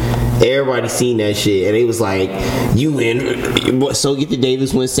story. Everybody seen that shit, and they was like, "You win." So get the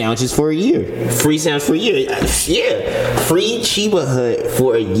Davis win sandwiches for a year, free sandwich for a year. Yeah, free Chiba Hut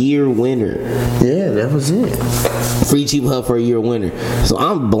for a year winner. Yeah, that was it. Free Chiba Hut for a year winner. So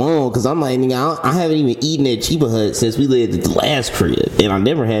I'm blown because I'm like, nigga, I haven't even eaten at Chiba Hut since we lived at the last crib, and I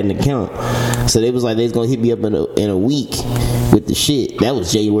never had an account. So they was like, they was gonna hit me up in a week with the shit. That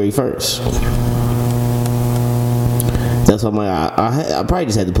was January 1st. That's why I'm like, I probably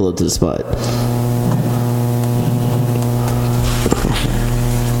just had to pull up to the spot.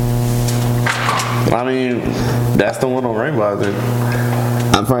 I mean, that's the one on Rainbow, then.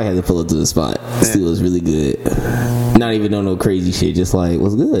 I probably had to pull up to the spot. Still was really good. Not even on no crazy shit. Just like,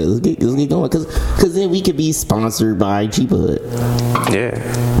 what's good? Let's get going. Cause then we could be sponsored by Chiba Hut. Yeah.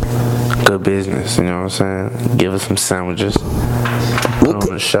 Good business, you know what I'm saying? Give us some sandwiches. Put on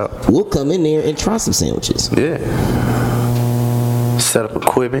the shop. We'll come in there and try some sandwiches. Yeah. Set up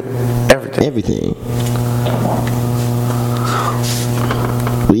equipment, everything.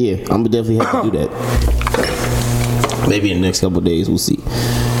 But yeah, I'm gonna definitely have to do that. Maybe in the next couple of days, we'll see.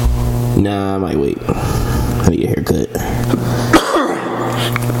 Nah, I might wait. I need a haircut.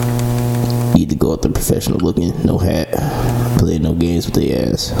 Need to go out there professional looking, no hat, play no games with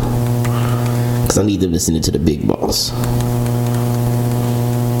their ass. Cause I need them to send it to the big boss.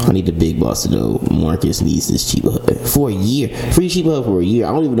 I need the big boss to know Marcus needs this Chiba Hut for a year. Free Chiba Hut for a year.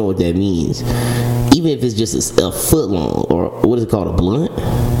 I don't even know what that means. Even if it's just a foot long, or what is it called, a blunt?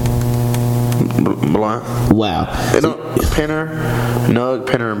 Blunt. Wow. Pinner, nug,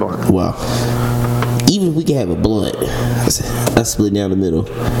 pinner, and blunt. Wow. Even if we can have a blunt, I split down the middle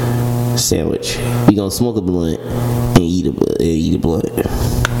sandwich. We gonna smoke a blunt and eat a blunt.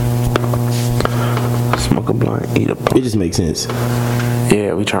 Smoke a blunt, eat a blunt. It just makes sense.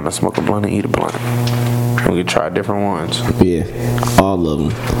 Yeah, we trying to smoke a blunt and eat a blunt. We can try different ones. Yeah, all all of them.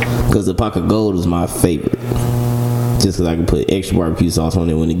 Because the Paca Gold is my favorite. Just because I can put extra barbecue sauce on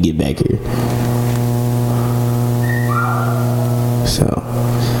it when it get back here. So,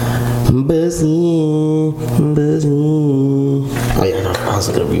 buzzing. Oh yeah, no, I was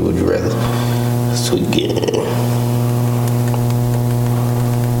gonna be Would You Rather. So we get.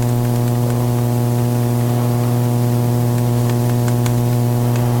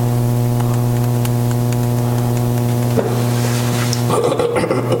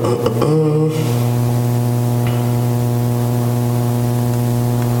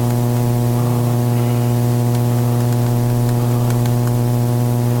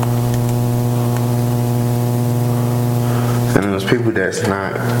 People that's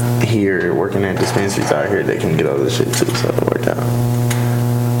not here working at dispensaries out here, they can get all this shit too, so it worked out.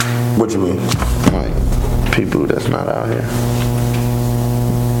 What you mean? Like people that's not out here.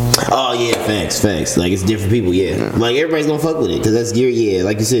 Oh yeah, facts. Like it's different people, yeah. Like everybody's gonna fuck with it, cause that's gear, yeah.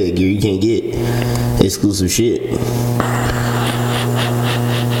 Like you said, gear you can't get exclusive shit.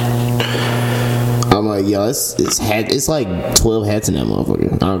 I'm like, yo, it's like 12 hats in that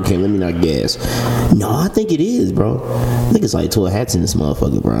motherfucker. I don't care, let me not gas. No, I think it is, bro. I think it's like 12 hats in this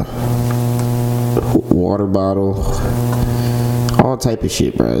motherfucker, bro. Water bottle, all type of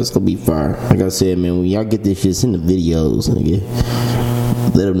shit, bro. It's gonna be fire. Like I said, man, when y'all get this shit, send the videos, nigga.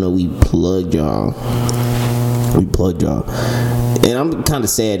 Let them know we plugged y'all. And I'm kind of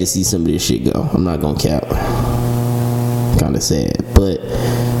sad to see some of this shit go. I'm not gonna cap. Kind of sad, but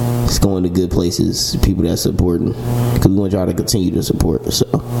it's going to good places, people that's supporting, because we want y'all to continue to support. So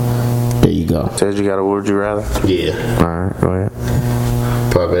there you go. Said you got a Would You Rather? Yeah. Alright, go ahead.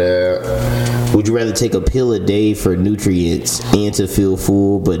 Pop it out. Would you rather take a pill a day for nutrients and to feel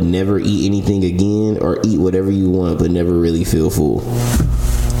full but never eat anything again, or eat whatever you want but never really feel full?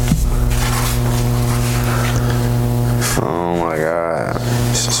 Oh my god.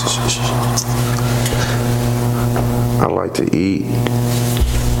 I like to eat.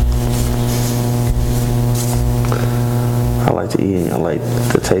 I like to eat. I like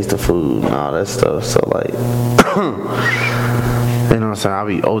the taste of food and all that stuff. So like, you know what I'm saying? I'll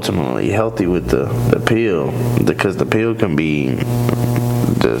be ultimately healthy with the pill, because the pill can be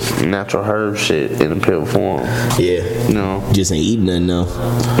just natural herb shit in a pill form. Yeah. You know? Just ain't eating nothing though.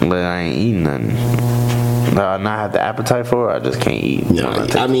 But I ain't eating nothing. I not have the appetite for it. I just can't eat. No,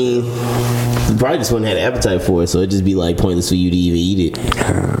 I mean, you probably just wouldn't have the appetite for it, so it'd just be like pointless for you to even eat it.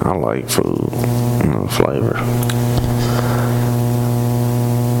 I like food, flavor.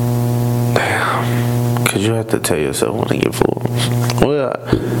 Damn, cause you have to tell yourself when to get full. Well,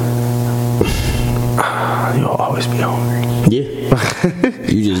 you'll always be hungry. Yeah.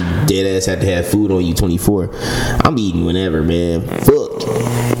 You just dead ass have to have food on you 24. I'm eating whenever, man. Fuck.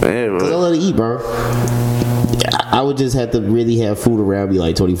 Yeah, Cause I love to eat, bro. I would just have to really have food around me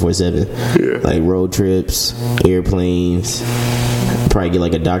like 24/7. Yeah. Like road trips, airplanes. Probably get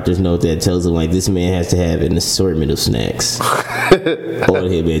like a doctor's note that tells them like this man has to have an assortment of snacks on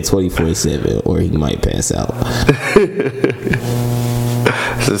him at 24/7, or he might pass out.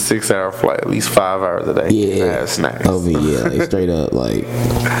 It's a 6-hour flight, at least 5 hours a day. Yeah, have snacks. Oh yeah, like straight up, like.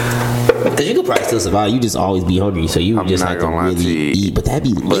 Cause you could probably still survive. You just always be hungry, so you would just have to really eat. But that'd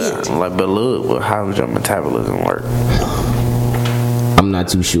be lit. But look, well, how does your metabolism work? I'm not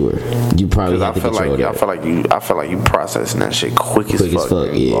too sure. You probably have to control that. I feel like you processing that shit quick as fuck.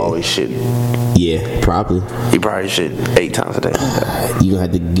 Yeah. You always shit. Yeah, probably. You probably shit 8 times a day. You gonna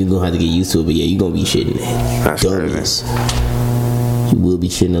have to get used to it, but yeah, you gonna be shitting. That's crazy. You will be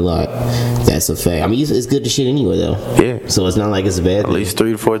shitting a lot. That's a fact. I mean, it's good to shit anyway, though. Yeah. So it's not like it's a bad thing. At least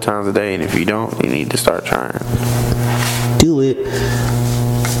 3 to 4 times a day, and if you don't, you need to start trying. Do it.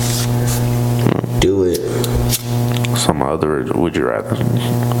 Do it. Some other would you rather?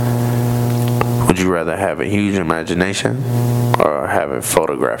 Would you rather have a huge imagination or have a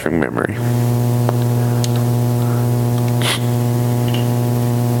photographic memory?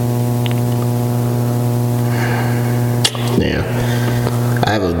 Now,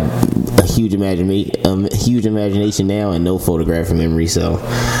 I have a huge imagination now and no photographic memory. So,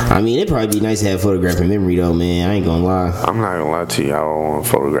 I mean, it'd probably be nice to have photographic memory though, man. I ain't gonna lie. I'm not gonna lie to you. I don't want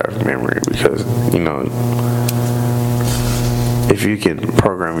photographic memory because, you know, if you can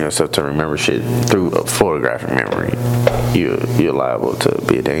program yourself to remember shit through a photographic memory, you're liable to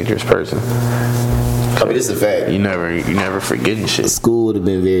be a dangerous person. I mean, it's a fact. You never forgetting shit. School would have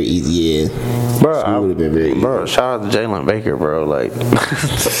been very easy, yeah. Bro, School would have been very easy. Bro, shout out to Jalen Baker, bro. Like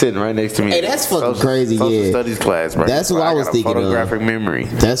sitting right next to me. Hey, that's fucking crazy, social yeah. studies class, bro. That's what I was got a thinking of. photographic memory.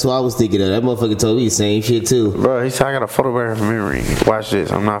 That's what I was thinking of. That motherfucker told me the same shit too. Bro, he said I got a photographic memory. Watch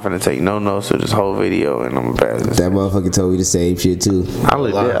this. I'm not finna take no notes of this whole video, and I'm gonna pass this. That motherfucker told me the same shit too. I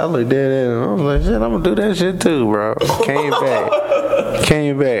looked dead and I was like, shit, I'm gonna do that shit too, bro.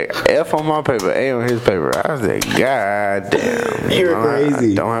 Came back. F on my paper, A on his paper. I said, God damn. You're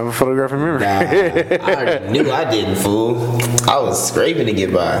crazy. I don't have a photographic memory. Nah, I already knew I didn't, fool. I was scraping to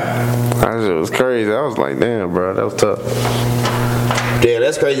get by. That shit was crazy. I was like, damn, bro, that was tough. Yeah,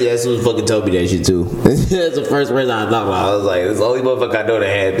 that's crazy. That's who fucking told me that shit too. That's the first person I thought about. I was like, it's the only motherfucker I know that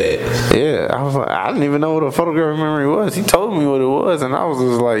had that. Yeah, I was like, I didn't even know what a photographic memory was. He told me what it was, and I was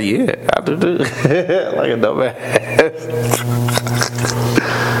just like, yeah, I do. Like a dumbass.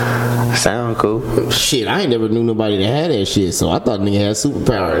 Sound cool. Shit, I ain't never knew nobody that had that shit, so I thought nigga had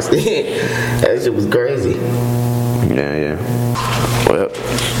superpowers. That shit was crazy. Yeah. Well,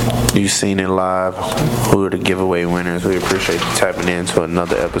 you seen it live. Who are the giveaway winners? We appreciate you tapping into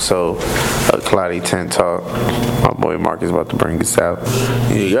another episode of Cloudytenttalk. My boy Mark is about to bring this out.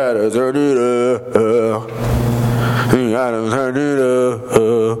 You gotta turn it up. You gotta turn it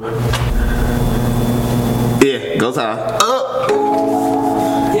up. Yeah, go time.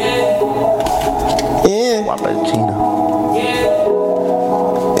 Yeah. Wapachino.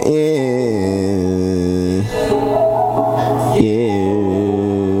 Yeah.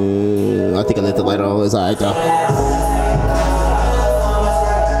 I think I let the light on. It's alright though.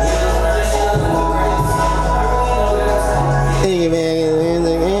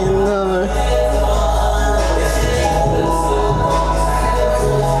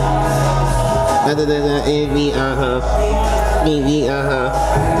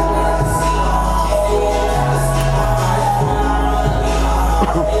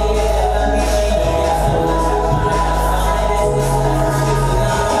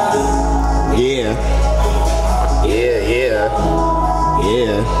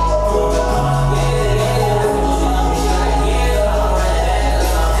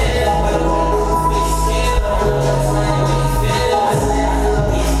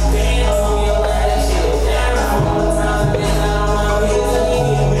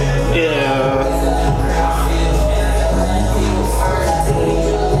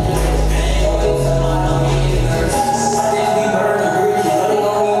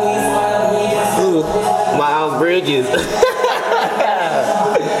 Bridges.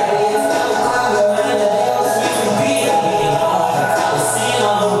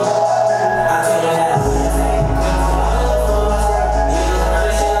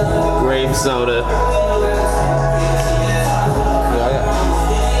 Grape soda.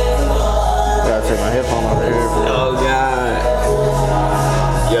 Gotta take my headphone off here. Oh God.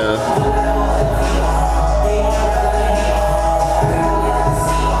 Yeah.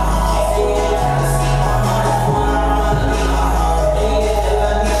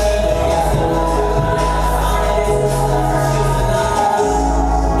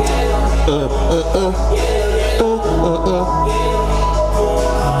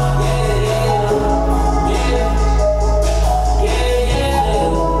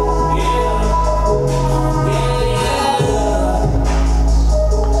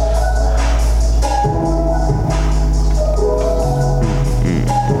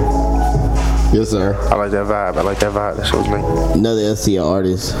 Yes, sir. I like that vibe. That shit was me. Another LCL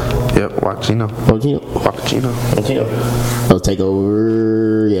artist. Yep, Wapachino. Oh, take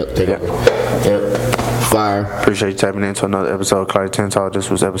over. Yep, take over. Yep. Fire. Appreciate you tapping into another episode of Cloudytenttalk. This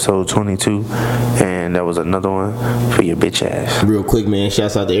was episode 22, and that was another one for your bitch ass. Real quick, man.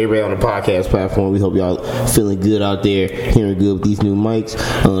 Shouts out to everybody on the podcast platform. We hope y'all feeling good out there, hearing good with these new mics.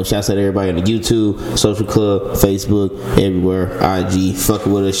 Shouts out to everybody on the YouTube, Social Club, Facebook, everywhere, IG.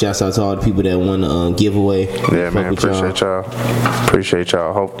 Fucking with us. Shouts out to all the people that won the giveaway. Yeah, man. Appreciate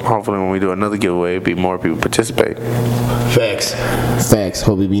y'all. Hopefully, when we do another giveaway, it'll be more people participate. Facts.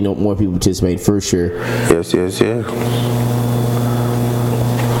 Hopefully, be more people participate for sure. Yes. Yeah,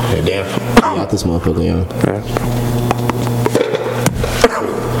 damn. Out this motherfucker, young. Yeah.